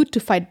mood to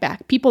fight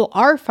back. People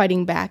are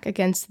fighting back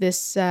against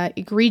this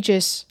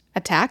egregious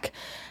attack.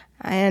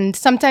 And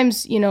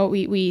sometimes,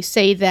 we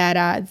say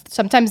that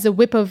sometimes the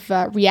whip of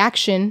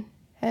reaction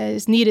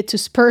is needed to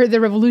spur the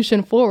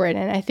revolution forward.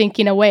 And I think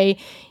in a way,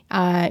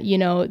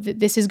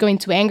 this is going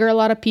to anger a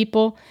lot of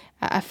people,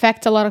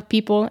 affect a lot of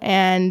people.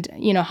 And,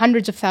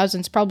 hundreds of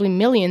thousands, probably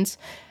millions,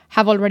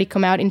 have already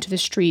come out into the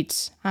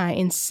streets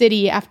in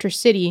city after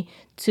city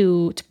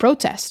to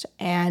protest.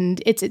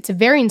 And it's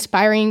very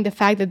inspiring, the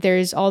fact that there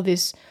is all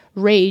this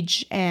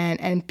rage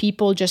and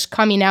people just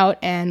coming out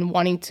and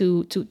wanting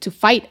to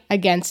fight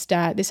against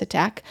this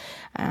attack.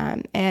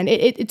 And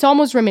it's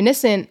almost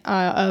reminiscent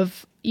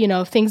of,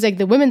 things like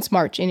the Women's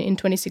March in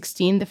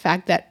 2016, the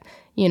fact that,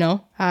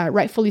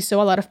 rightfully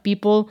so, a lot of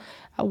people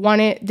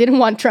didn't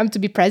want Trump to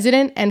be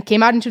president and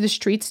came out into the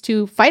streets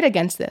to fight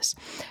against this.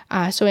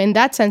 So in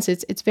that sense,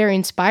 it's very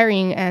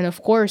inspiring. And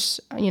of course,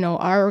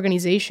 our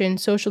organization,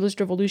 Socialist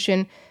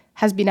Revolution,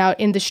 has been out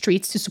in the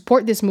streets to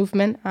support this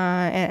movement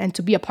and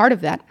to be a part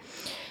of that.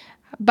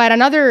 But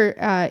another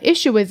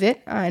issue with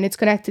it, and it's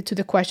connected to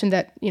the question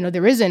that, we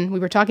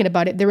were talking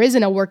about it, there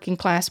isn't a working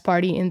class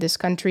party in this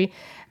country.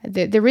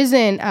 There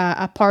isn't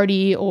a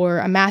party or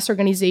a mass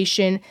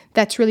organization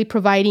that's really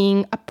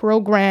providing a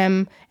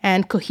program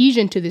and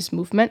cohesion to this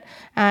movement.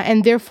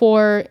 And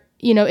therefore,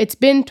 it's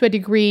been, to a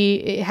degree,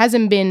 it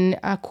hasn't been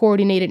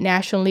coordinated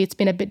nationally. It's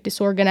been a bit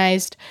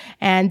disorganized.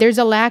 And there's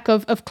a lack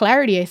of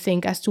clarity, I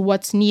think, as to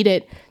what's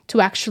needed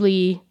to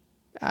actually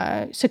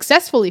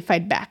successfully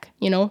fight back.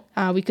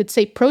 We could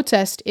say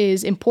protest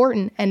is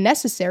important and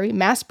necessary.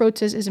 Mass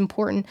protest is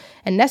important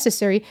and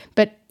necessary.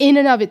 But in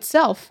and of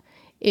itself,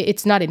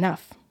 it's not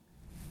enough.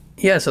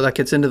 Yeah, so that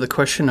gets into the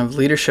question of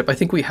leadership. I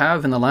think we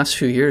have, in the last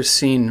few years,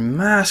 seen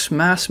mass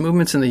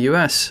movements in the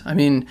U.S. I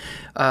mean,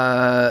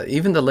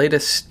 even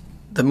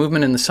the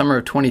movement in the summer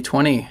of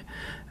 2020,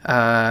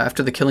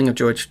 after the killing of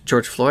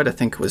George Floyd, I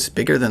think was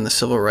bigger than the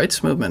civil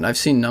rights movement. I've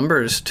seen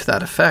numbers to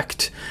that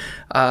effect.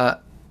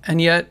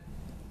 And yet,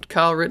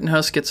 Kyle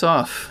Rittenhouse gets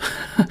off.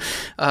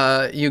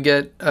 You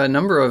get a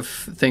number of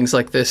things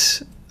like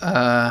this.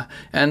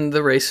 And the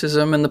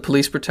racism and the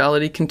police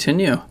brutality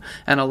continue.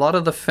 And a lot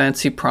of the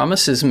fancy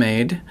promises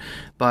made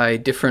by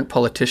different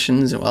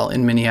politicians,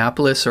 in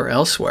Minneapolis or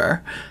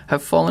elsewhere,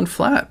 have fallen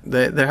flat.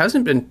 There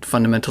hasn't been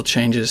fundamental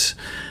changes.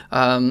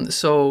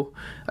 So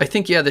I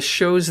think, this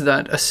shows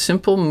that a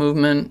simple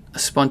movement, a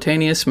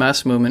spontaneous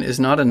mass movement, is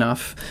not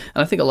enough.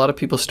 And I think a lot of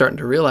people are starting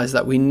to realize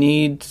that we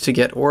need to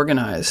get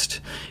organized.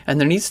 And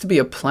there needs to be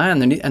a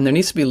plan, and there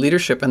needs to be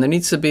leadership, and there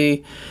needs to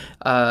be...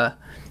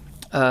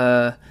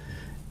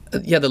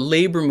 the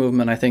labor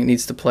movement, I think,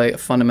 needs to play a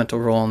fundamental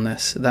role in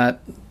this.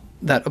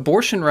 That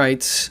abortion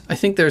rights, I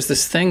think there's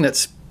this thing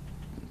that's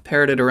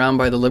parroted around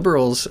by the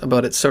liberals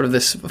about it's sort of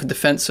this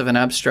defense of an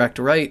abstract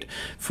right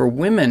for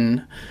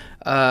women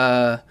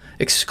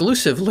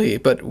exclusively.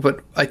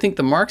 But I think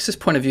the Marxist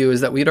point of view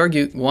is that we'd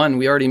argue,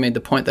 we already made the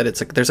point that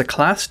there's a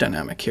class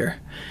dynamic here.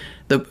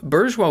 The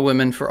bourgeois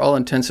women, for all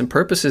intents and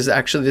purposes,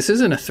 actually, this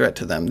isn't a threat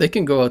to them. They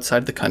can go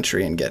outside the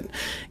country and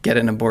get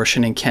an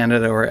abortion in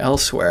Canada or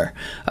elsewhere.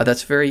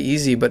 That's very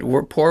easy. But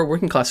poor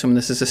working class women,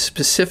 this is a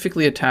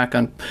specifically attack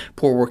on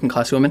poor working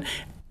class women.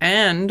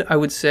 And I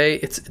would say,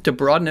 to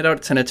broaden it out,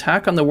 it's an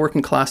attack on the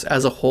working class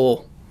as a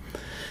whole.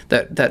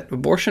 That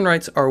abortion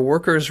rights are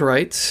workers'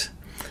 rights.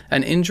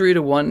 An injury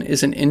to one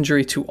is an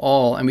injury to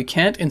all. And we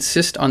can't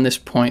insist on this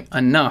point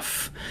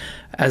enough,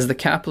 as the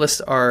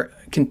capitalists are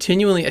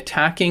continually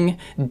attacking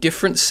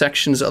different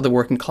sections of the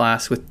working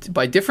class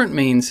by different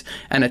means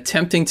and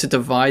attempting to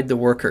divide the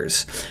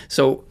workers.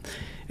 So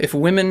if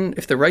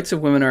the rights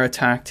of women are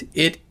attacked,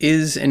 it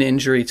is an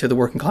injury to the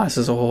working class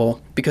as a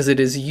whole, because it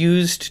is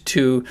used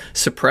to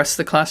suppress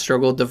the class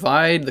struggle,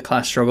 divide the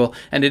class struggle,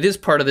 and it is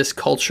part of this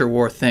culture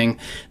war thing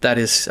that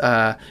has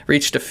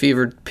reached a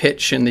fevered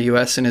pitch in the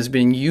U.S. and is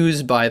being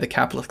used by the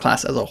capitalist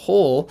class as a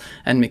whole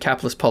and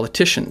capitalist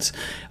politicians.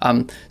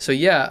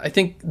 I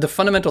think the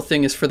fundamental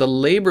thing is for the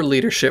labor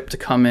leadership to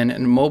come in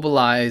and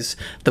mobilize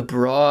the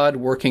broad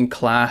working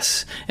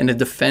class in a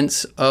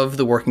defense of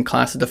the working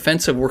class, a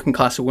defense of working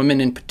class women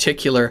in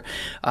particular,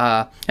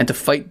 and to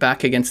fight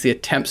back against the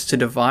attempts to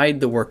divide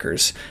the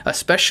workers,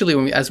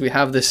 especially as we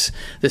have this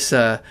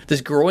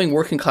growing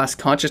working class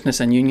consciousness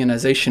and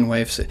unionization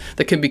waves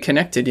that can be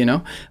connected.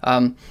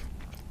 What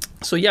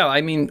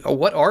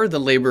are the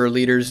labor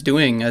leaders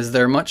doing? Is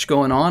there much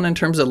going on in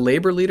terms of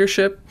labor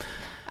leadership?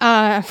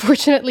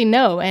 Unfortunately,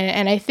 no.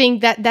 And I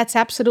think that's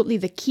absolutely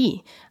the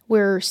key.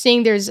 We're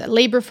seeing there's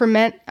labor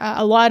ferment.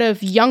 A lot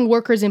of young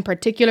workers in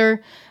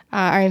particular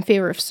are in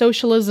favor of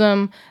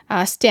socialism,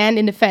 stand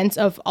in defense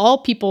of all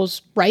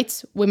people's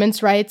rights,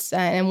 women's rights,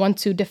 and want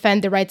to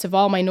defend the rights of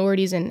all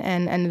minorities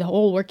and the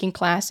whole working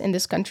class in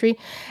this country.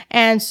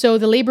 And so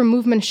the labor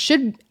movement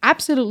should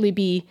absolutely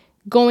be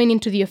going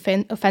into the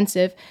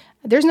offensive.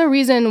 There's no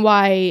reason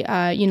why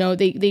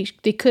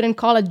they couldn't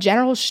call a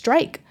general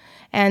strike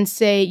and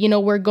say,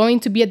 we're going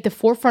to be at the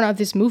forefront of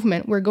this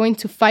movement. We're going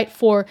to fight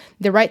for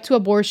the right to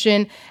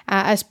abortion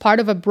as part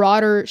of a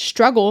broader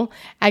struggle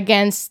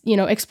against,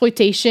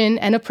 exploitation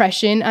and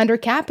oppression under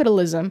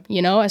capitalism,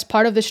 as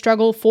part of the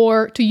struggle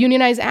to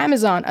unionize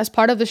Amazon, as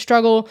part of the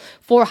struggle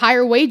for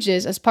higher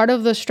wages, as part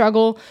of the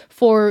struggle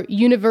for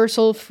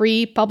universal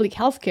free public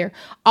health care.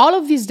 All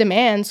of these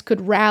demands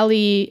could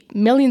rally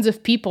millions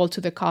of people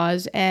to the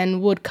cause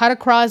and would cut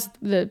across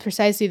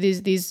precisely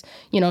these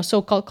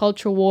so-called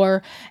culture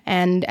war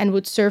and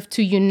would serve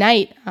to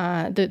unite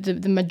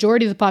the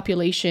majority of the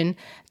population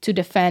to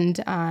defend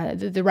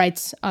the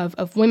rights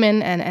of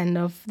women and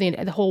of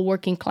the whole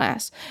working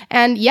class.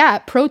 And yeah,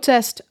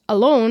 protest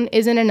alone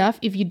isn't enough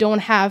if you don't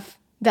have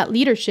that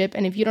leadership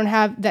and if you don't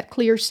have that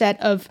clear set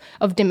of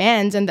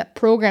demands and that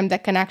program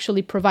that can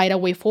actually provide a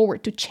way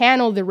forward to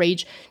channel the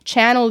rage,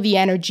 channel the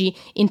energy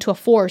into a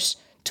force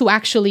to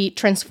actually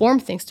transform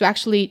things, to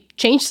actually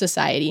change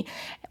society.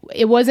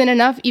 It wasn't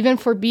enough even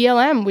for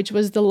BLM, which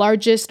was the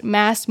largest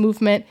mass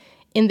movement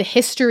in the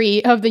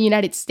history of the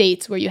United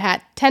States, where you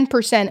had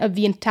 10% of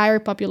the entire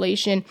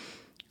population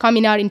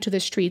coming out into the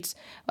streets.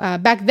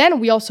 Back then,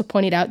 we also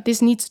pointed out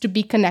this needs to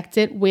be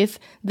connected with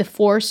the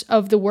force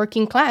of the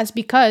working class,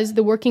 because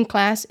the working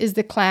class is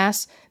the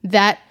class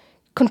that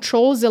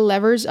controls the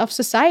levers of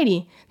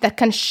society, that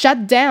can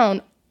shut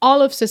down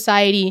all of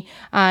society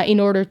in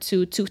order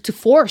to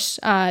force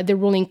the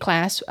ruling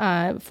class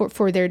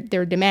for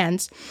their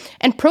demands.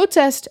 And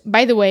protest,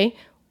 by the way,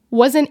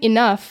 wasn't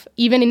enough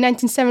even in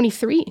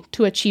 1973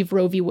 to achieve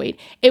Roe v. Wade.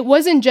 It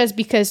wasn't just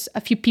because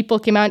a few people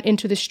came out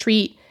into the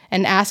street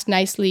and asked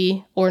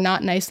nicely or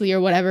not nicely or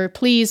whatever,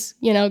 please,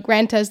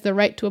 grant us the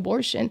right to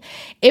abortion.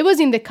 It was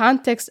in the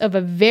context of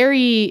a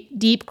very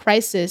deep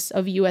crisis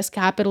of U.S.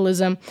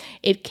 capitalism.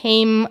 It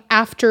came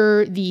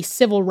after the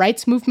civil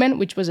rights movement,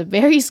 which was a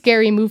very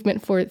scary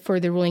movement for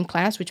the ruling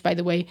class, which, by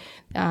the way,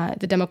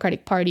 the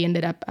Democratic Party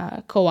ended up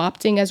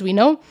co-opting, as we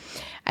know.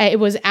 It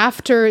was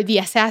after the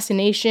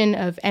assassination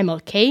of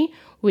MLK,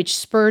 which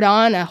spurred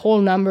on a whole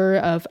number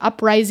of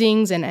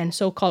uprisings and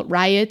so-called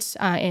riots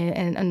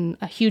and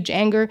a huge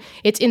anger.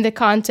 It's in the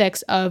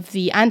context of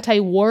the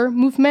anti-war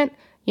movement,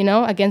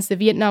 against the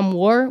Vietnam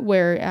War,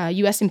 where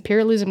U.S.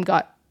 imperialism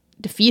got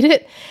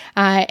defeated.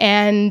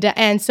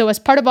 And so as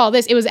part of all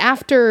this, it was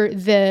after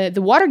the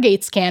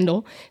Watergate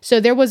scandal. So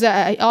there was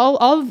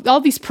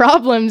all these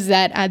problems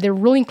that the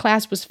ruling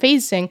class was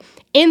facing.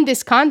 In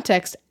this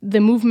context, the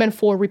movement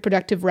for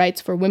reproductive rights,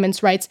 for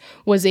women's rights,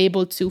 was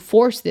able to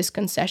force this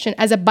concession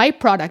as a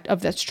byproduct of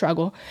that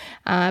struggle.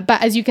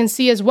 But as you can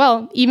see as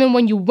well, even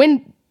when you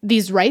win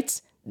these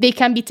rights, they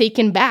can be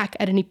taken back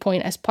at any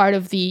point as part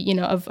of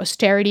of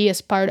austerity, as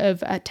part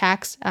of a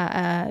tax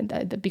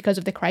because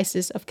of the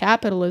crisis of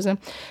capitalism.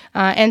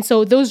 And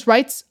so those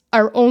rights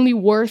are only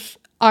worth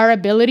our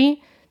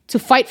ability to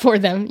fight for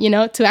them,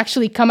 to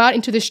actually come out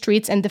into the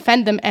streets and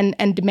defend them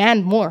and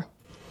demand more.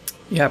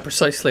 Yeah,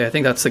 precisely. I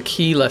think that's the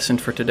key lesson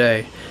for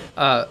today.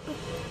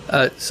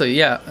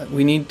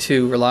 We need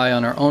to rely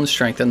on our own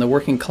strength, and the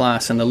working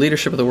class and the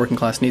leadership of the working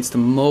class needs to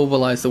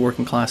mobilize the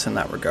working class in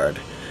that regard.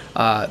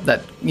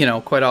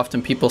 Quite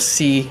often people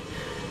see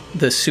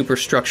the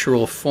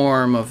superstructural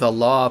form of the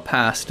law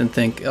passed and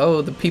think,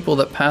 oh, the people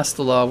that passed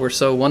the law were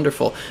so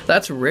wonderful.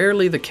 That's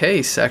rarely the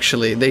case,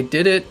 actually. They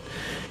did it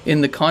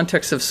in the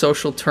context of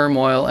social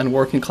turmoil and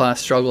working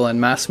class struggle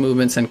and mass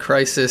movements and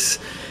crisis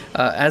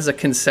as a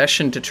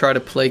concession to try to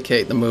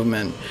placate the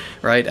movement,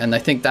 right? And I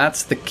think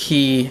that's the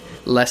key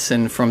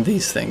lesson from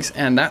these things.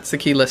 And that's the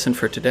key lesson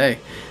for today,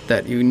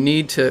 that we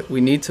need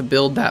to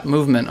build that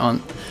movement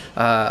on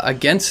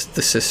against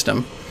the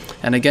system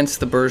and against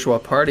the bourgeois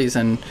parties,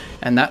 and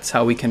that's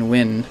how we can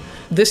win.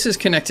 This is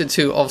connected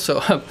to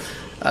also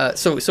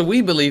so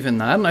we believe in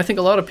that, and I think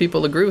a lot of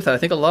people agree with that. I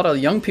think a lot of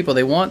young people,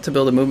 they want to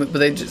build a movement, but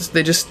they just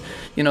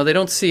they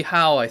don't see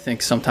how, I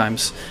think,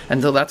 sometimes,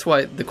 and so that's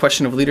why the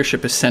question of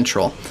leadership is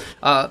central.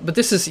 But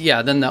this is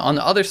then on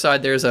the other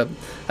side, there's a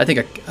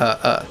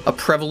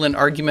prevalent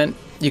argument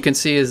you can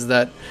see is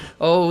that,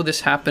 oh,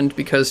 this happened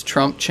because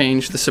Trump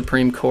changed the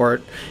Supreme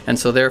Court, and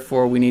so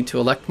therefore we need to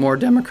elect more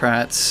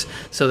Democrats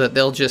so that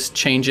they'll just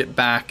change it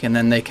back and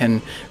then they can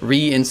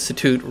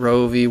reinstitute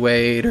Roe v.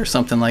 Wade or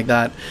something like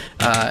that,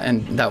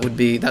 and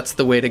that's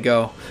the way to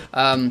go.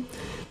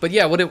 But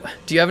yeah,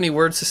 do you have any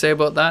words to say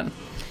about that?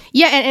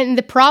 Yeah, and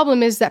the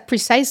problem is that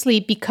precisely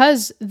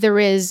because there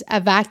is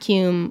a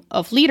vacuum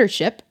of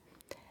leadership,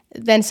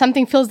 then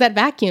something fills that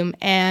vacuum,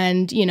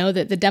 and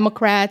the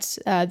Democrats,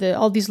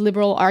 all these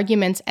liberal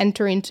arguments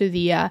enter into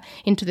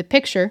the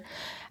picture.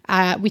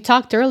 We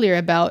talked earlier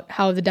about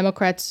how the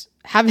Democrats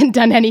haven't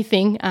done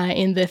anything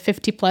in the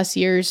 50 plus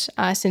years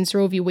since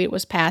Roe v. Wade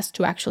was passed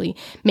to actually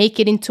make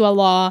it into a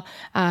law,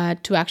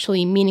 to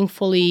actually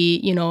meaningfully,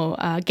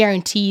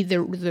 guarantee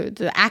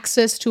the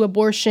access to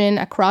abortion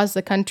across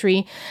the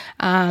country.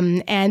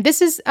 And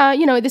this is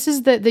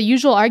the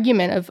usual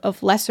argument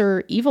of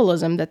lesser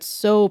evilism that's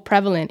so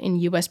prevalent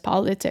in U.S.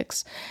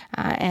 politics.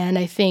 And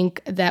I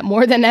think that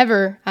more than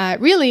ever,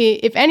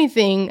 really, if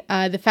anything,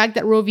 the fact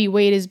that Roe v.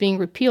 Wade is being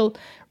repealed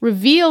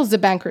reveals the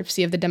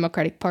bankruptcy of the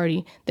Democratic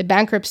Party, the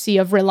bankruptcy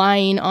of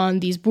relying on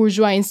these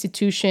bourgeois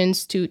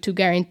institutions to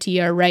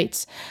guarantee our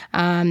rights,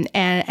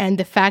 and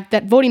the fact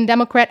that voting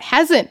Democrat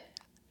hasn't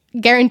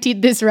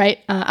guaranteed this right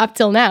up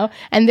till now,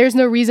 and there's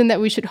no reason that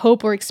we should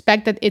hope or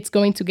expect that it's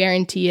going to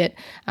guarantee it,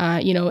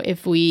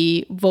 if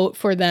we vote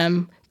for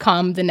them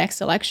come the next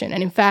election.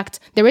 And in fact,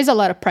 there is a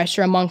lot of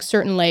pressure among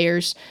certain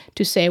layers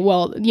to say,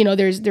 well,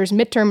 there's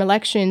midterm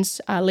elections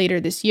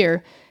later this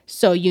year,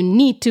 So you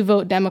need to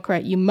vote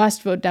Democrat. You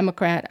must vote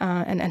Democrat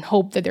and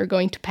hope that they're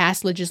going to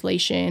pass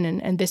legislation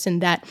and this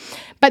and that.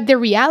 But the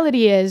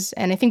reality is,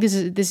 and I think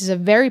this is a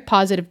very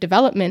positive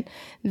development,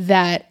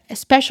 that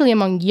especially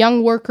among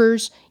young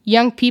workers,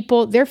 young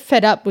people, they're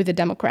fed up with the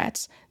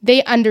Democrats.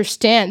 They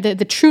understand that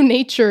the true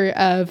nature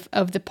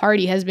of the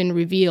party has been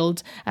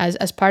revealed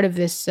as part of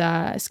this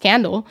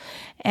scandal.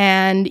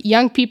 And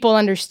young people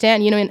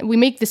understand, and we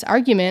make this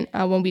argument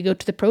when we go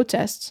to the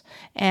protests,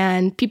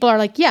 and people are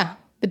like, yeah,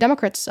 the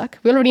Democrats suck.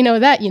 We already know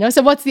that,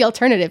 So what's the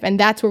alternative? And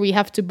that's where we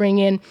have to bring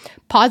in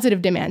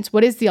positive demands.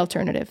 What is the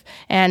alternative?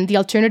 And the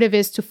alternative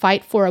is to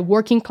fight for a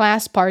working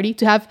class party,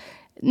 to have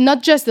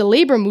not just the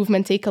labor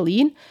movement take a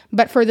lead,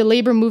 but for the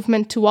labor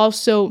movement to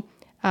also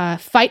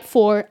fight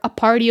for a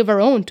party of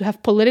our own, to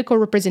have political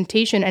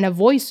representation and a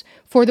voice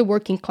for the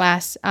working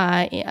class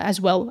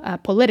as well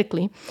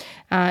politically.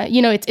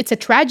 It's a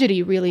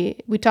tragedy,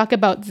 really. We talk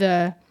about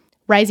the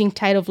rising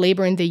tide of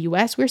labor in the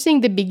U.S. We're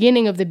seeing the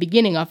beginning of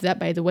that,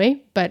 by the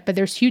way, but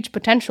there's huge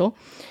potential.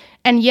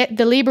 And yet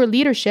the labor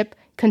leadership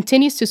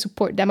continues to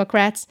support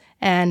Democrats,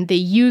 and they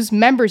use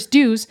members'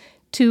 dues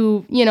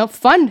to,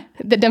 fund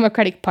the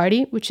Democratic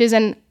Party, which is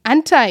an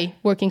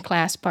anti-working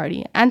class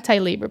party,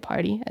 anti-labor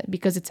party,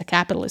 because it's a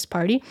capitalist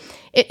party.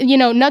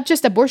 Not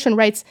just abortion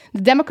rights.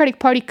 The Democratic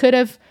Party could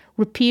have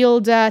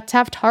repealed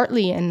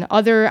Taft-Hartley and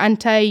other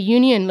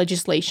anti-union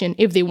legislation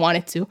if they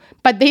wanted to,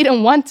 but they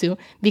don't want to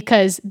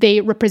because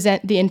they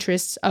represent the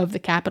interests of the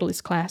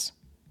capitalist class.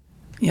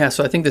 Yeah,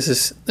 so I think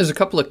there's a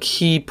couple of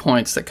key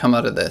points that come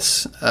out of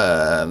this.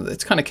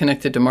 It's kind of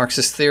connected to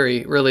Marxist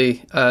theory,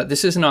 really.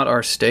 This is not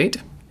our state.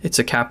 It's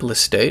a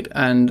capitalist state,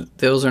 and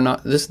those are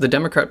not the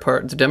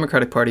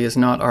Democratic Party is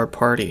not our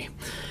party.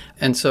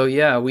 And so,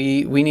 yeah,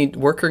 we need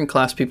working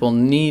class people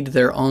need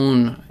their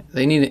own.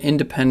 They need an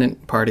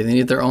independent party. They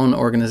need their own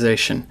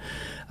organization.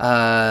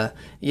 So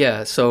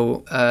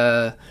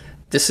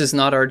this is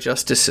not our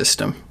justice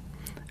system,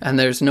 and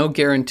there's no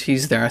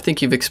guarantees there. I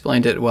think you've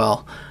explained it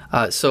well.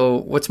 So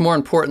what's more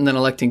important than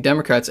electing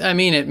Democrats? I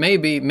mean, it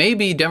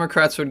maybe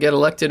Democrats would get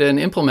elected and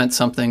implement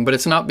something, but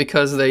it's not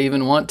because they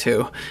even want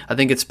to. I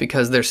think it's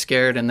because they're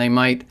scared, and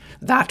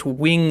that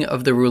wing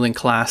of the ruling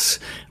class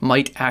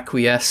might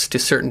acquiesce to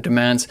certain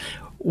demands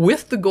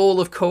with the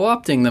goal of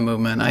co-opting the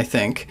movement, I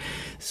think.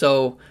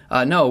 So,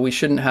 no, we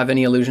shouldn't have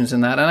any illusions in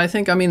that. And I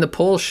think, the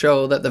polls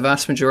show that the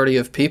vast majority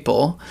of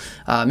people,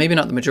 maybe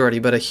not the majority,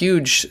 but a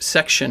huge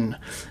section,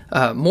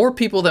 more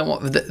people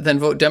than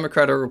vote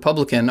Democrat or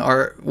Republican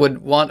would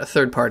want a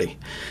third party,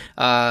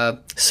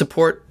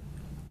 support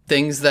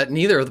things that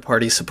neither of the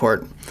parties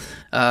support.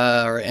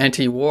 Or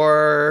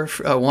anti-war,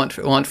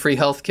 want free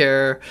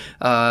healthcare,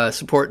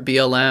 support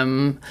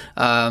BLM,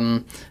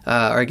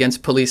 or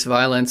against police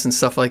violence and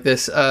stuff like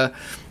this.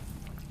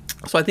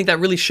 So I think that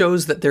really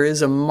shows that there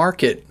is a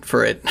market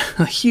for it,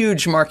 a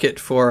huge market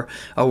for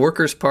a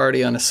workers'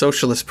 party on a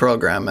socialist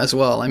program as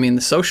well.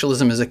 The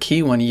socialism is a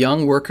key one.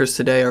 Young workers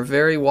today are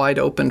very wide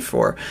open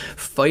for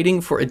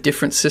fighting for a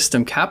different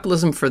system.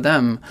 Capitalism for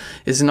them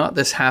is not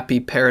this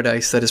happy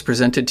paradise that is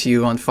presented to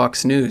you on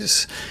Fox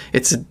News.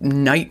 It's a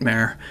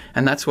nightmare.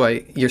 And that's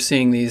why you're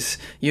seeing these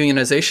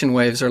unionization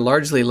waves are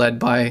largely led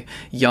by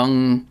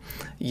young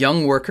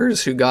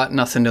workers who got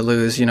nothing to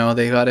lose.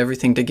 They got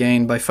everything to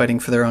gain by fighting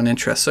for their own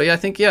interests. So I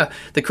think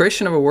the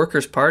creation of a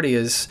workers' party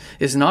is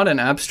not an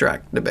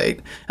abstract debate.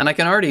 And I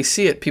can already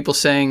see it, people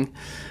saying,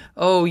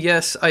 oh,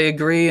 yes, I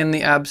agree in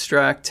the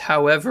abstract.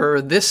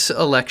 However, this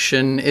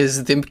election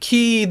is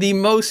the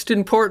most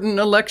important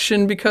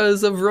election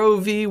because of Roe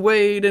v.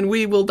 Wade, and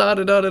we will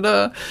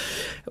da-da-da-da-da.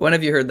 When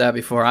have you heard that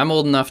before? I'm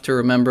old enough to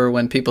remember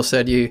when people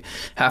said you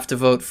have to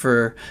vote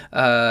for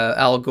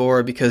Al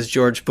Gore because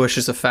George Bush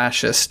is a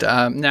fascist.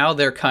 Now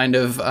they're kind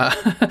of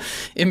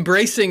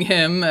embracing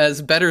him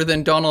as better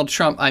than Donald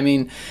Trump.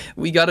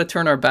 We got to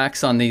turn our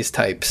backs on these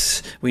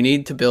types. We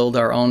need to build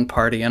our own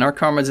party. And our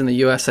comrades in the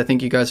U.S., I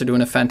think you guys are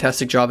doing a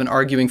fantastic job in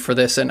arguing for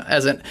this. And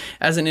as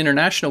an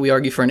international, we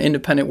argue for an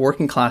independent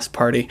working class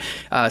party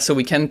so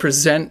we can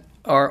present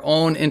our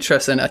own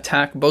interests and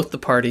attack both the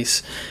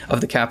parties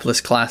of the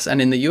capitalist class.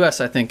 And in the U.S.,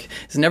 I think,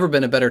 it's never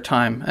been a better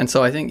time. And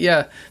so I think,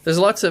 there's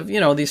lots of,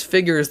 these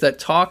figures that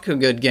talk a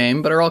good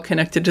game, but are all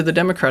connected to the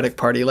Democratic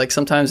Party. Like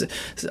sometimes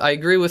I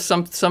agree with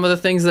some of the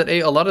things that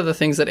a lot of the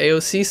things that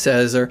AOC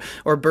says,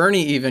 or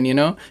Bernie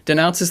even,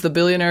 denounces the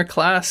billionaire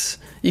class.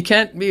 You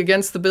can't be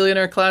against the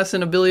billionaire class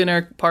in a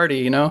billionaire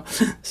party,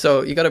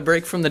 So you got to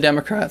break from the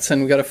Democrats,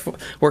 and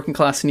working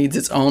class needs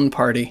its own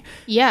party.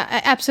 Yeah,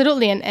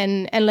 absolutely.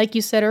 And like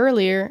you said earlier,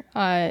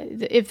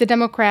 if the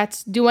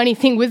Democrats do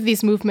anything with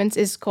these movements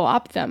is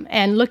co-opt them.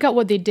 And look at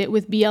what they did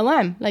with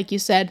BLM. Like you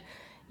said,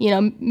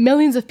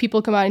 millions of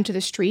people come out into the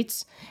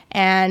streets.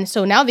 And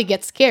so now they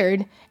get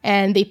scared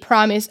and they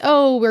promise,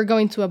 oh, we're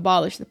going to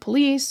abolish the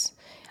police.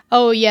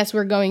 Oh, yes,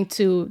 we're going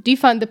to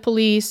defund the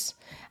police.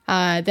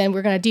 Then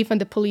we're going to defund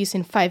the police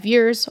in 5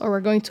 years, or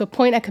we're going to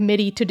appoint a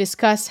committee to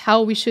discuss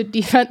how we should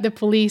defund the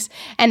police.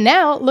 And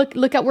now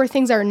look at where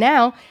things are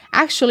now.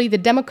 Actually, the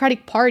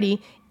Democratic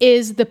Party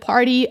is the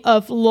party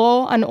of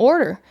law and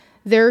order.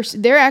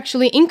 they're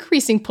actually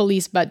increasing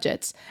police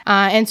budgets.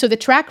 And so the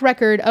track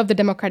record of the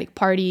Democratic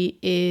Party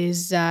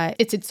is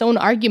it's its own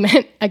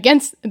argument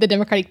against the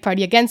Democratic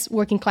Party, against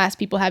working class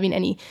people having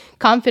any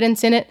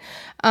confidence in it.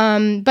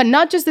 But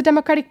not just the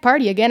Democratic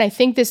Party. Again, I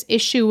think this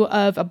issue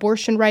of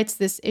abortion rights,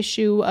 this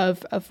issue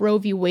of Roe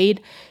v.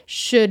 Wade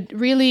should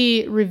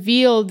really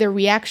reveal the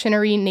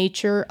reactionary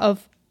nature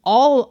of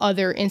all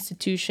other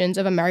institutions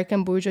of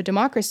American bourgeois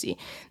democracy.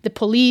 The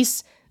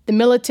police, the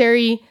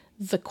military,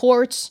 the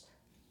courts,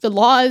 the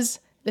laws,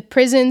 the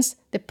prisons,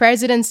 the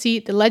presidency,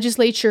 the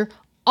legislature,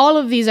 all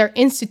of these are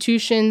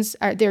institutions,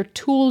 they're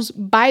tools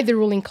by the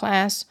ruling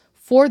class,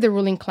 for the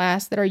ruling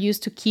class, that are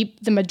used to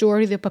keep the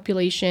majority of the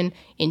population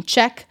in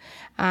check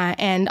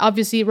and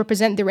obviously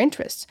represent their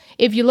interests.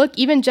 If you look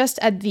even just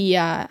at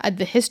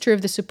the history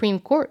of the Supreme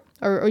Court,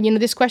 or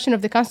this question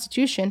of the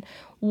Constitution,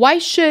 why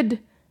should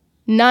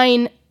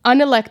 9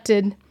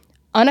 unelected,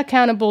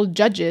 unaccountable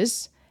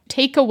judges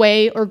take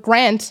away or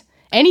grant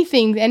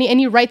anything,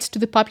 any rights to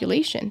the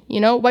population?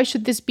 Why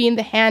should this be in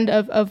the hand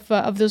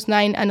of those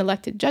 9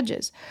 unelected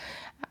judges?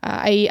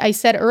 I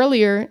said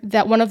earlier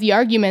that one of the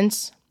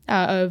arguments,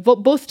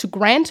 both to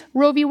grant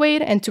Roe v.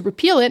 Wade and to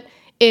repeal it,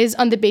 is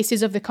on the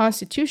basis of the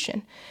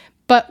Constitution.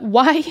 But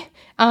why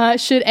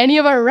should any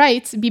of our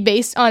rights be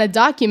based on a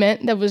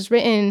document that was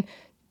written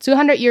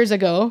 200 years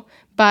ago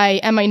by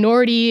a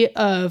minority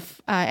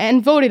of,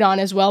 and voted on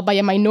as well, by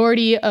a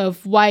minority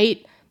of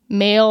white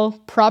male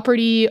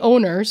property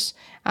owners,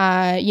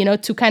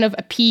 to kind of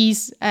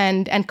appease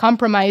and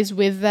compromise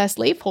with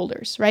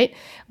slaveholders, right?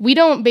 We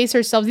don't base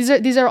ourselves,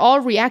 these are all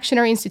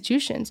reactionary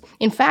institutions.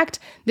 In fact,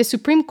 the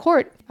Supreme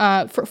Court,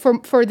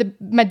 for the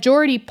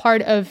majority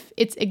part of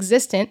its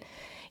existence,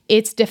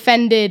 it's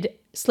defended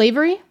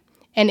slavery,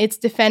 and it's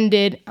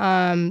defended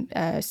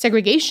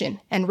segregation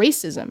and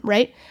racism,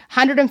 right?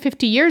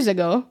 150 years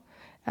ago,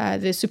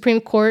 the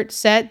Supreme Court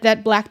said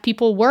that Black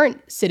people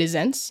weren't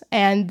citizens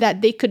and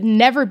that they could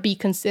never be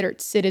considered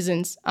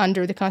citizens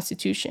under the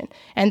Constitution,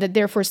 and that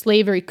therefore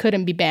slavery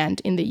couldn't be banned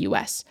in the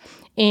U.S.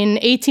 In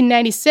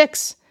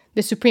 1896,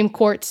 the Supreme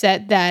Court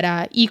said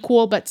that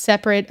equal but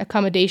separate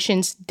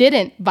accommodations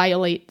didn't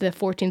violate the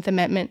 14th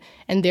Amendment,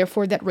 and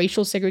therefore that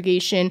racial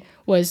segregation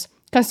was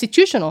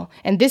constitutional.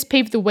 And this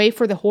paved the way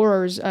for the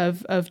horrors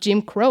of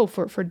Jim Crow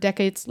for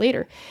decades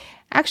later.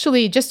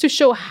 Actually, just to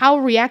show how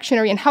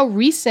reactionary and how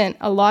recent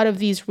a lot of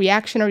these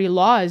reactionary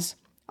laws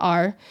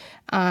are,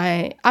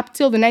 up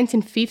till the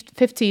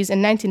 1950s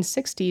and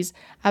 1960s,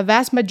 a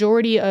vast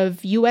majority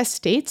of U.S.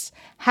 states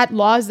had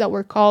laws that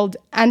were called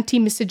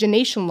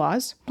anti-miscegenation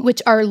laws,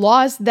 which are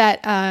laws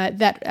that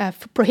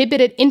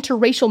prohibited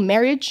interracial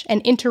marriage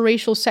and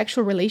interracial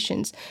sexual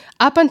relations.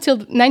 Up until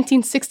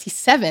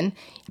 1967,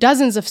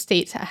 dozens of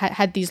states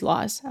had these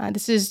laws.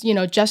 This is,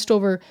 just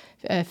over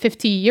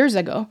 50 years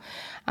ago.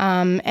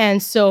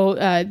 And so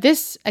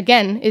this,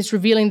 again, is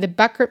revealing the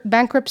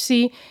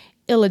bankruptcy,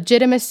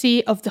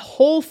 illegitimacy of the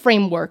whole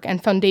framework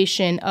and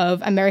foundation of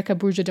American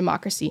bourgeois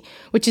democracy,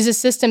 which is a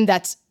system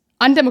that's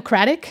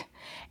undemocratic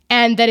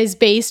and that is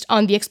based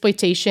on the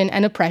exploitation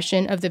and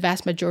oppression of the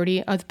vast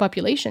majority of the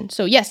population.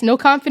 So yes, no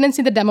confidence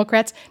in the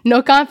Democrats,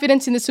 no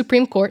confidence in the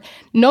Supreme Court,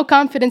 no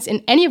confidence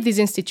in any of these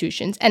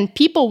institutions. And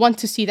people want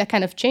to see that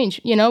kind of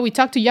change. We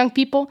talk to young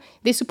people,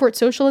 they support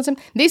socialism,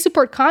 they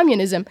support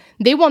communism,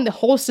 they want the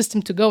whole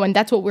system to go, and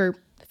that's what we're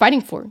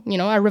fighting for,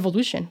 our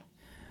revolution.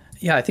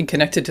 Yeah, I think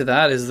connected to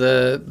that is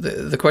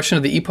the question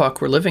of the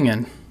epoch we're living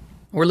in.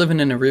 We're living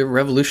in a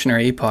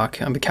revolutionary epoch.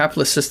 The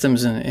capitalist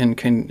systems in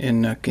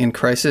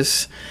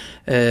crisis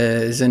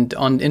is in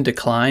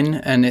decline,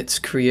 and it's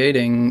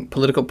creating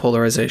political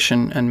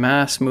polarization and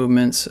mass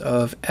movements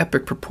of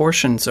epic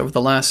proportions over the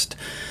last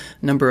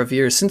number of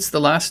years, since the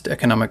last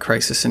economic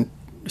crisis and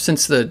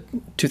since the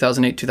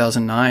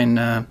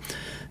 2008-2009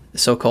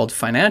 so-called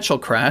financial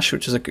crash,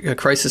 which is a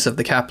crisis of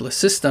the capitalist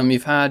system.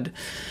 You've had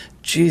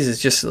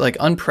just like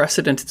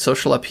unprecedented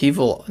social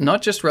upheaval,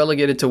 not just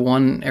relegated to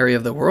one area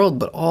of the world,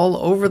 but all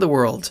over the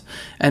world.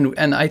 And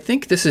I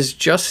think this is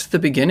just the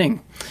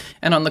beginning.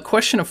 And on the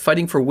question of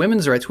fighting for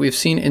women's rights, we've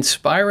seen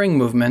inspiring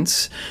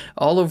movements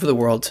all over the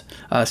world,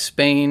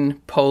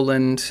 Spain,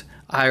 Poland,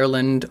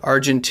 Ireland,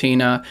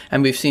 Argentina,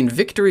 and we've seen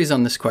victories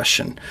on this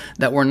question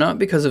that were not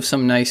because of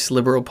some nice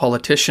liberal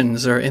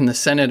politicians or in the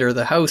Senate or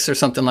the House or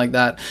something like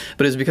that,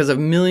 but it's because of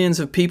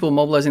millions of people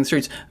mobilizing the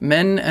streets,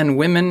 men and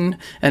women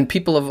and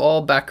people of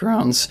all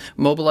backgrounds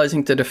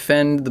mobilizing to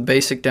defend the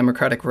basic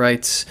democratic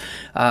rights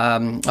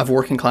of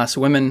working class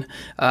women.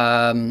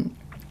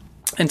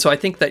 And so I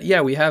think that,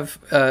 we have,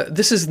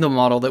 this is the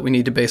model that we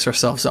need to base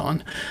ourselves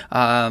on.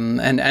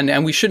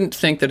 And we shouldn't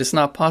think that it's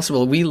not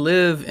possible. We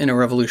live in a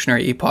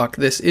revolutionary epoch.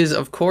 This is,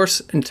 of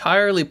course,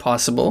 entirely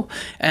possible.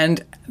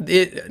 And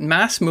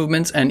mass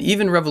movements and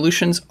even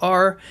revolutions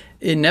are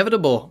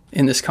inevitable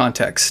in this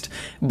context.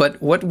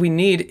 But what we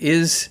need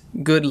is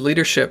good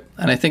leadership.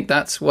 And I think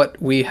that's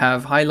what we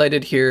have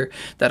highlighted here,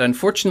 that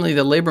unfortunately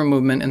the labor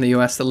movement in the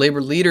US, the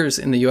labor leaders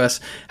in the US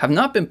have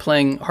not been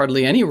playing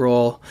hardly any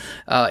role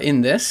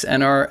in this,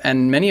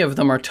 and many of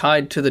them are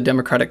tied to the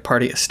Democratic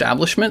Party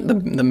establishment,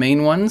 the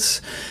main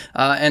ones.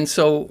 And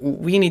so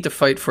we need to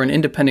fight for an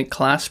independent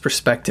class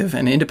perspective,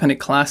 an independent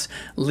class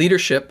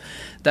leadership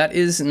that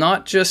is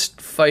not just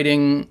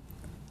fighting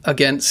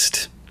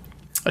against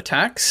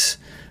attacks.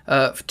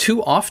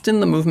 Too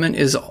often the movement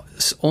is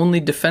only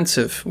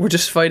defensive. We're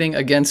just fighting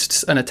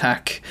against an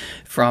attack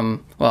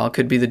from, well, it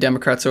could be the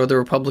Democrats or the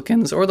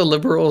Republicans or the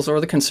liberals or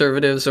the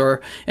conservatives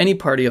or any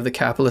party of the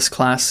capitalist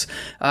class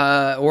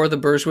or the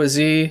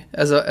bourgeoisie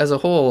as a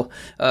whole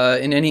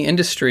in any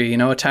industry,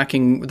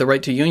 attacking the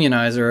right to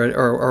unionize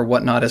or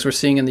whatnot, as we're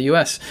seeing in the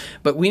US.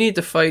 But we need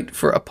to fight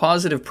for a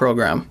positive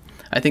program.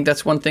 I think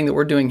that's one thing that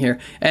we're doing here.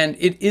 And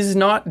it is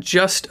not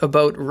just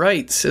about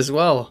rights as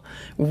well.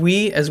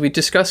 As we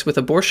discussed with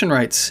abortion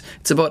rights,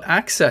 it's about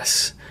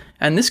access.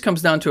 And this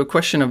comes down to a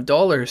question of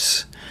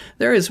dollars.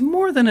 There is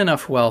more than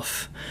enough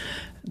wealth.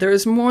 There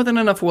is more than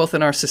enough wealth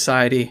in our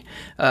society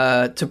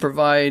to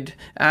provide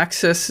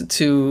access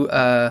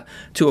to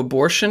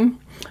abortion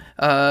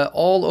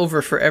all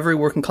over for every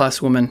working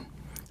class woman.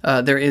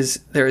 There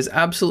is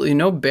absolutely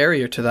no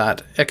barrier to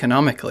that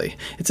economically.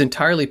 It's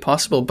entirely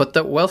possible, but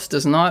that wealth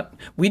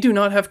we do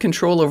not have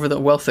control over the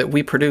wealth that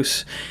we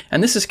produce.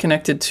 And this is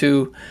connected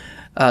to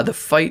the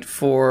fight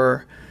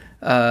for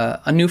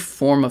a new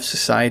form of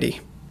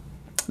society,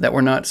 that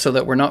we're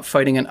not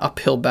fighting an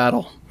uphill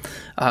battle.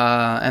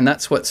 And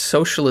that's what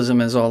socialism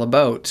is all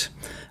about.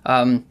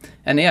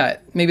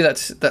 Maybe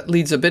that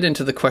leads a bit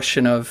into the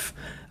question of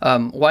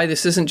why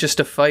this isn't just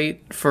a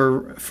fight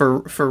for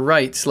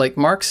rights, like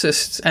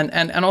Marxists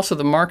and also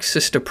the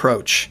Marxist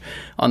approach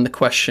on the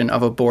question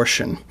of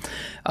abortion.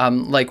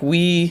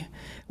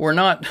 We're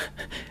not,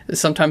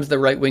 sometimes the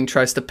right wing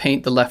tries to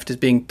paint the left as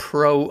being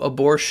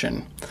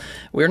pro-abortion.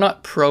 We're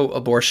not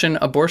pro-abortion.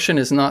 Abortion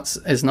is not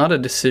a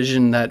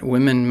decision that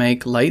women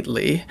make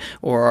lightly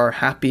or are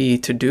happy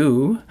to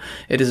do.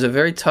 It is a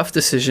very tough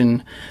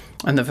decision.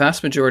 And the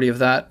vast majority of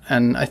that,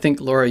 and I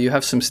think, Laura, you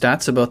have some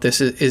stats about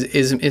this,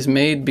 is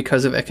made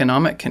because of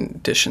economic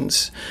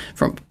conditions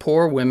from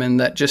poor women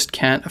that just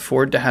can't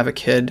afford to have a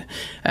kid.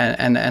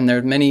 And there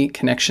are many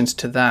connections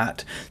to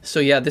that. So,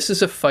 yeah, this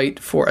is a fight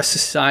for a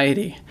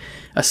society,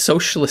 a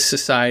socialist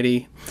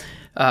society,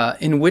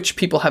 in which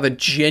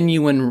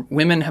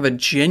women have a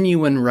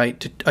genuine right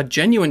to a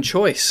genuine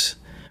choice.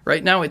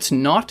 Right now, it's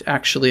not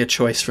actually a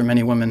choice for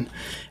many women.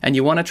 And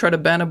you want to try to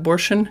ban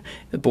abortion?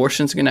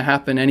 Abortion's going to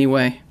happen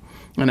anyway.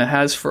 And it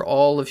has for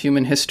all of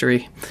human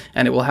history,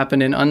 and it will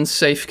happen in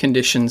unsafe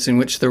conditions in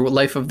which the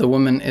life of the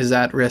woman is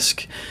at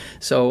risk.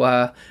 So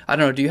I don't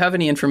know, do you have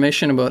any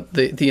information about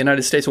the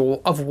United States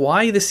of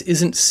why this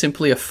isn't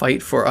simply a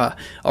fight for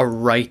a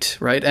right,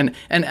 right?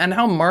 And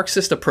how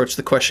Marxists approach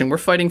the question. We're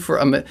fighting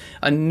for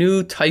a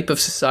new type of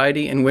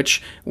society in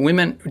which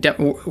women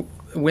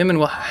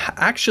will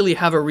actually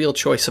have a real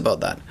choice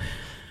about that.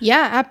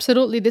 Yeah,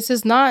 absolutely. This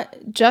is not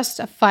just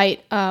a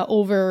fight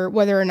over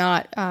whether or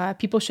not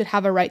people should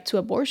have a right to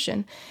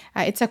abortion.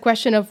 It's a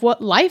question of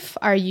what life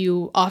are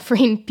you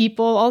offering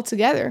people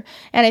altogether.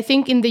 And I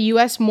think in the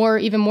U.S.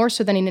 even more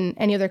so than in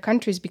any other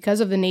countries,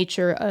 because of the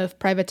nature of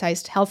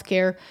privatized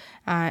healthcare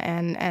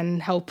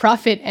and how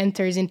profit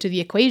enters into the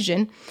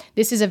equation,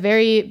 this is a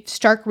very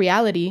stark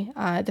reality.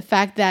 The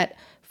fact that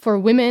for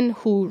women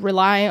who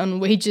rely on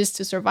wages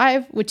to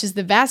survive, which is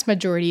the vast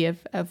majority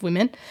of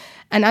women,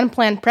 an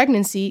unplanned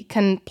pregnancy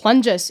can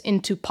plunge us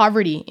into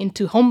poverty,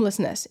 into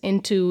homelessness,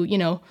 into,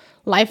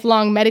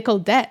 lifelong medical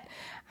debt.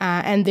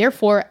 And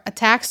therefore,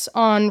 attacks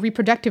on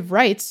reproductive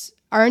rights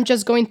aren't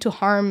just going to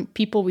harm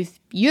people with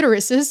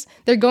uteruses.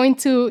 They're going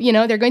to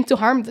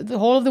harm the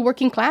whole of the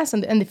working class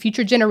and the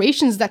future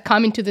generations that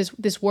come into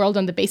this world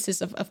on the basis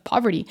of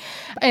poverty.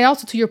 And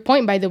also to your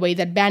point, by the way,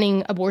 that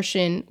banning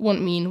abortion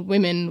won't mean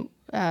women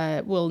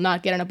will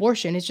not get an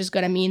abortion. It's just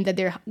going to mean that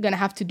they're going to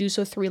have to do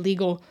so through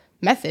illegal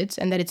methods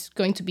and that it's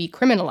going to be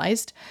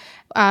criminalized.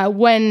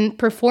 When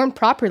performed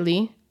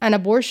properly, an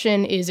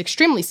abortion is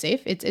extremely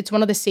safe. It's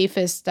one of the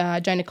safest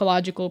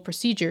gynecological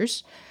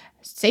procedures,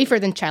 safer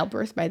than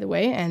childbirth, by the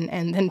way,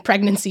 and than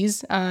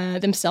pregnancies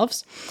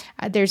themselves.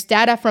 There's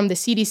data from the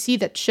CDC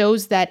that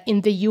shows that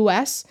in the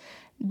US,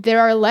 there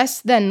are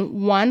less than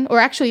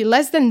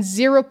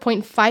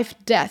 0.5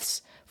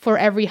 deaths for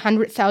every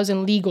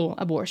 100,000 legal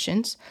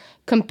abortions,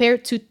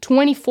 compared to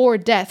 24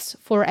 deaths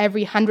for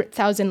every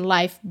 100,000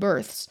 live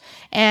births.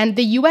 And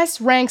the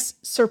US ranks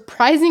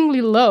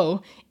surprisingly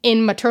low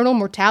in maternal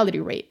mortality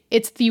rate.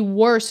 It's the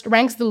worst,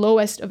 ranks the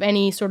lowest of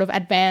any sort of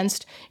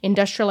advanced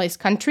industrialized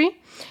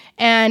country.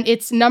 And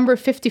it's number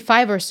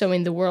 55 or so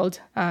in the world,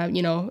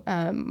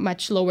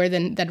 much lower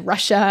than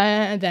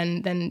Russia,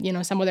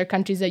 than some other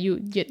countries that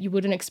you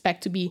wouldn't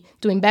expect to be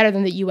doing better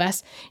than the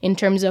U.S. in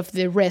terms of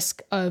the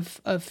risk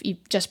of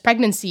just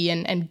pregnancy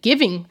and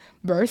giving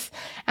birth.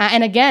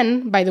 And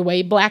again, by the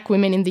way, Black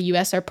women in the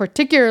U.S. are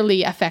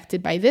particularly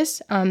affected by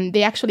this.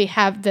 They actually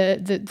have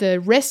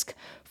the risk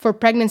for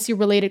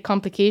pregnancy-related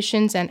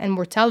complications and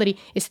mortality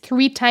is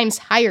 3 times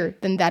higher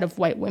than that of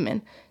white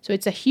women. So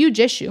it's a huge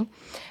issue.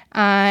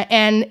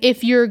 And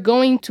if you're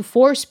going to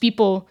force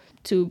people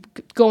to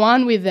go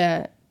on with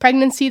a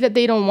pregnancy that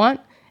they don't want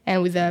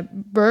and with a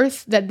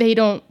birth that they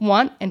don't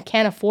want and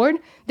can't afford,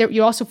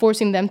 you're also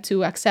forcing them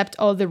to accept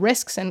all the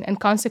risks and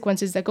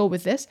consequences that go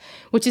with this,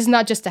 which is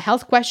not just a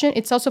health question,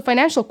 it's also a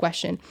financial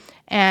question.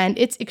 And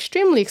it's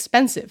extremely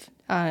expensive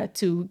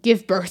to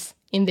give birth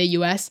in the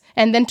US,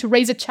 and then to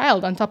raise a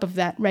child on top of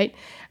that, right?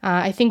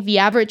 I think the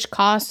average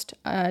cost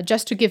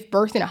just to give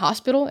birth in a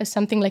hospital is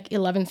something like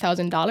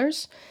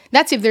 $11,000.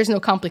 That's if there's no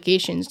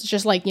complications. It's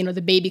just like,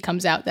 the baby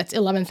comes out, that's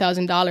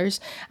 $11,000.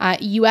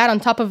 You add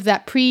on top of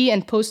that pre-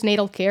 and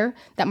postnatal care,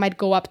 that might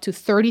go up to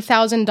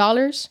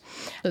 $30,000.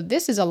 So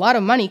this is a lot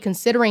of money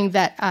considering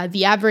that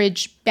the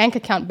average bank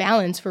account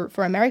balance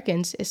for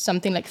Americans is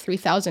something like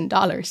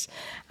 $3,000.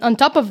 On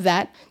top of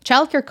that,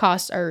 childcare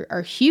costs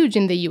are huge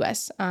in the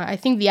US. I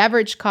think the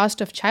average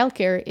cost of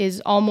childcare is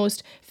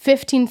almost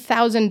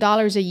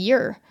 $15,000 a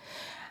year.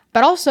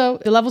 But also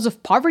the levels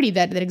of poverty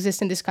that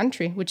exist in this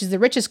country, which is the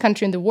richest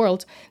country in the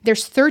world.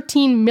 There's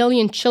 13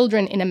 million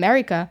children in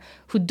America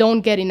who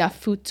don't get enough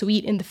food to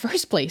eat in the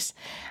first place.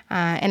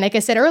 And like I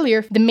said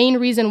earlier, the main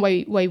reason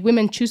why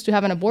women choose to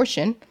have an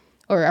abortion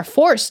or are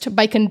forced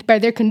by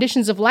their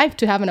conditions of life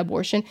to have an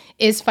abortion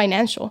is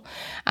financial.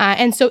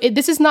 And so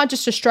this is not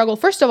just a struggle.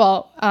 First of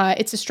all,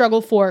 it's a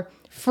struggle for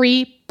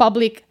free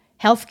public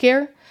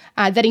healthcare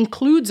that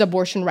includes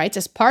abortion rights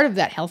as part of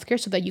that healthcare,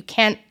 so that you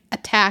can't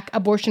attack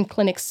abortion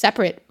clinics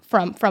separate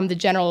from the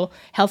general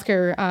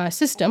healthcare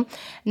system.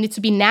 It needs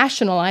to be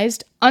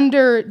nationalized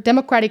under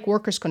democratic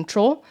workers'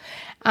 control.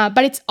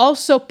 But it's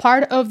also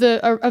part of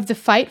the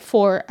fight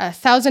for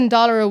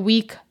 $1,000 a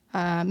week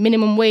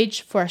minimum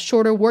wage, for a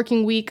shorter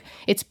working week.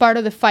 It's part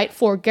of the fight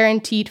for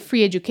guaranteed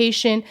free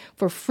education,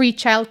 for free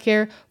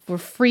childcare, for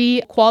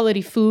free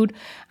quality food,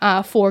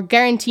 for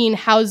guaranteeing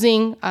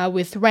housing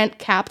with rent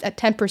capped at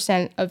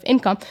 10% of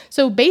income.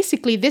 So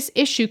basically, this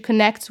issue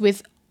connects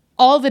with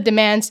all the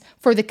demands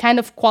for the kind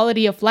of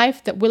quality of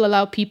life that will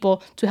allow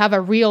people to have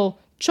a real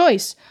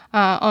choice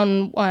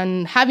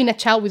on having a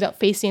child without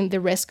facing the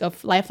risk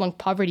of lifelong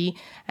poverty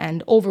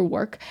and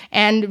overwork.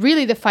 And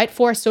really the fight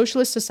for a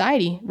socialist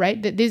society,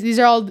 right? These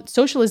are all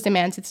socialist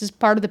demands. This is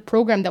part of the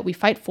program that we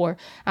fight for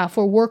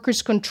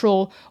workers'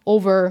 control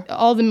over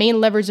all the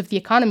main levers of the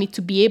economy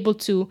to be able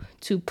to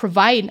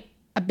provide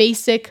a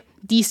basic,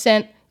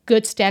 decent,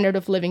 good standard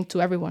of living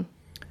to everyone.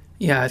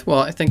 Yeah, well,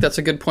 I think that's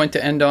a good point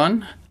to end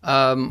on.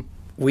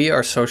 We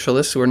are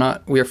socialists.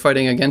 We are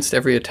fighting against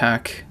every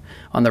attack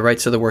on the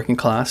rights of the working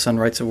class, on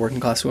rights of working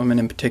class women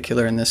in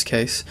particular in this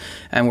case.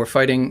 And we're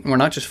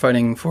not just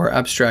fighting for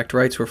abstract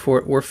rights,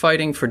 we're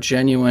fighting for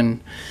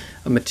genuine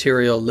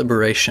material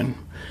liberation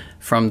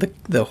from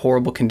the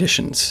horrible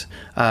conditions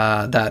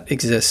that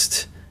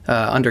exist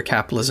under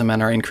capitalism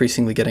and are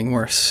increasingly getting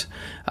worse.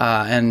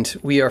 And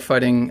we are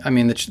fighting,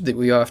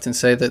 we often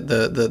say that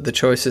the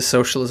choice is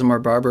socialism or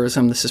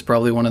barbarism. This is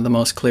probably one of the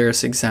most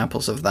clearest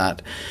examples of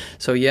that.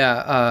 So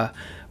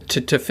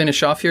to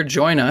finish off here,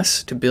 join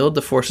us to build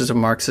the forces of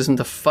Marxism,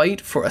 to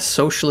fight for a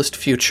socialist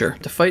future,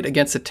 to fight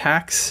against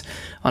attacks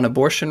on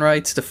abortion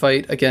rights, to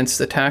fight against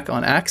attack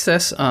on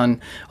access, on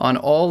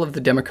all of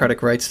the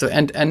democratic rights,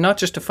 and not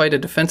just to fight a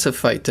defensive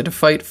fight, to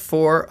fight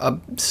for a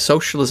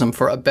socialism,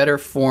 for a better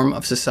form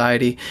of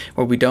society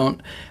where we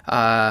don't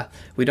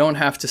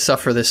have to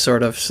suffer this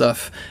sort of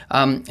stuff.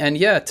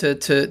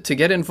 To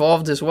get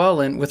involved as well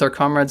with our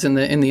comrades in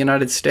the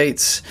United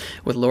States,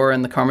 with Laura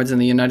and the comrades in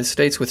the United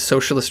States, with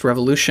Socialist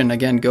Revolution.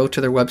 Again, go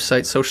to their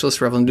website,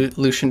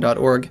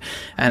 socialistrevolution.org,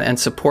 and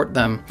support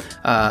them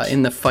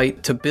in the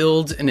fight to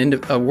build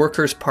a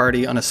workers'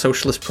 party on a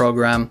socialist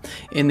program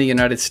in the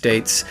United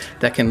States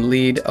that can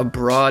lead a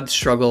broad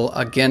struggle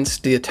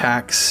against the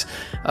attacks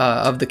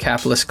of the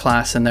capitalist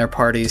class and their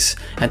parties,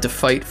 and to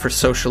fight for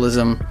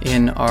socialism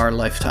in our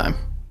lifetime.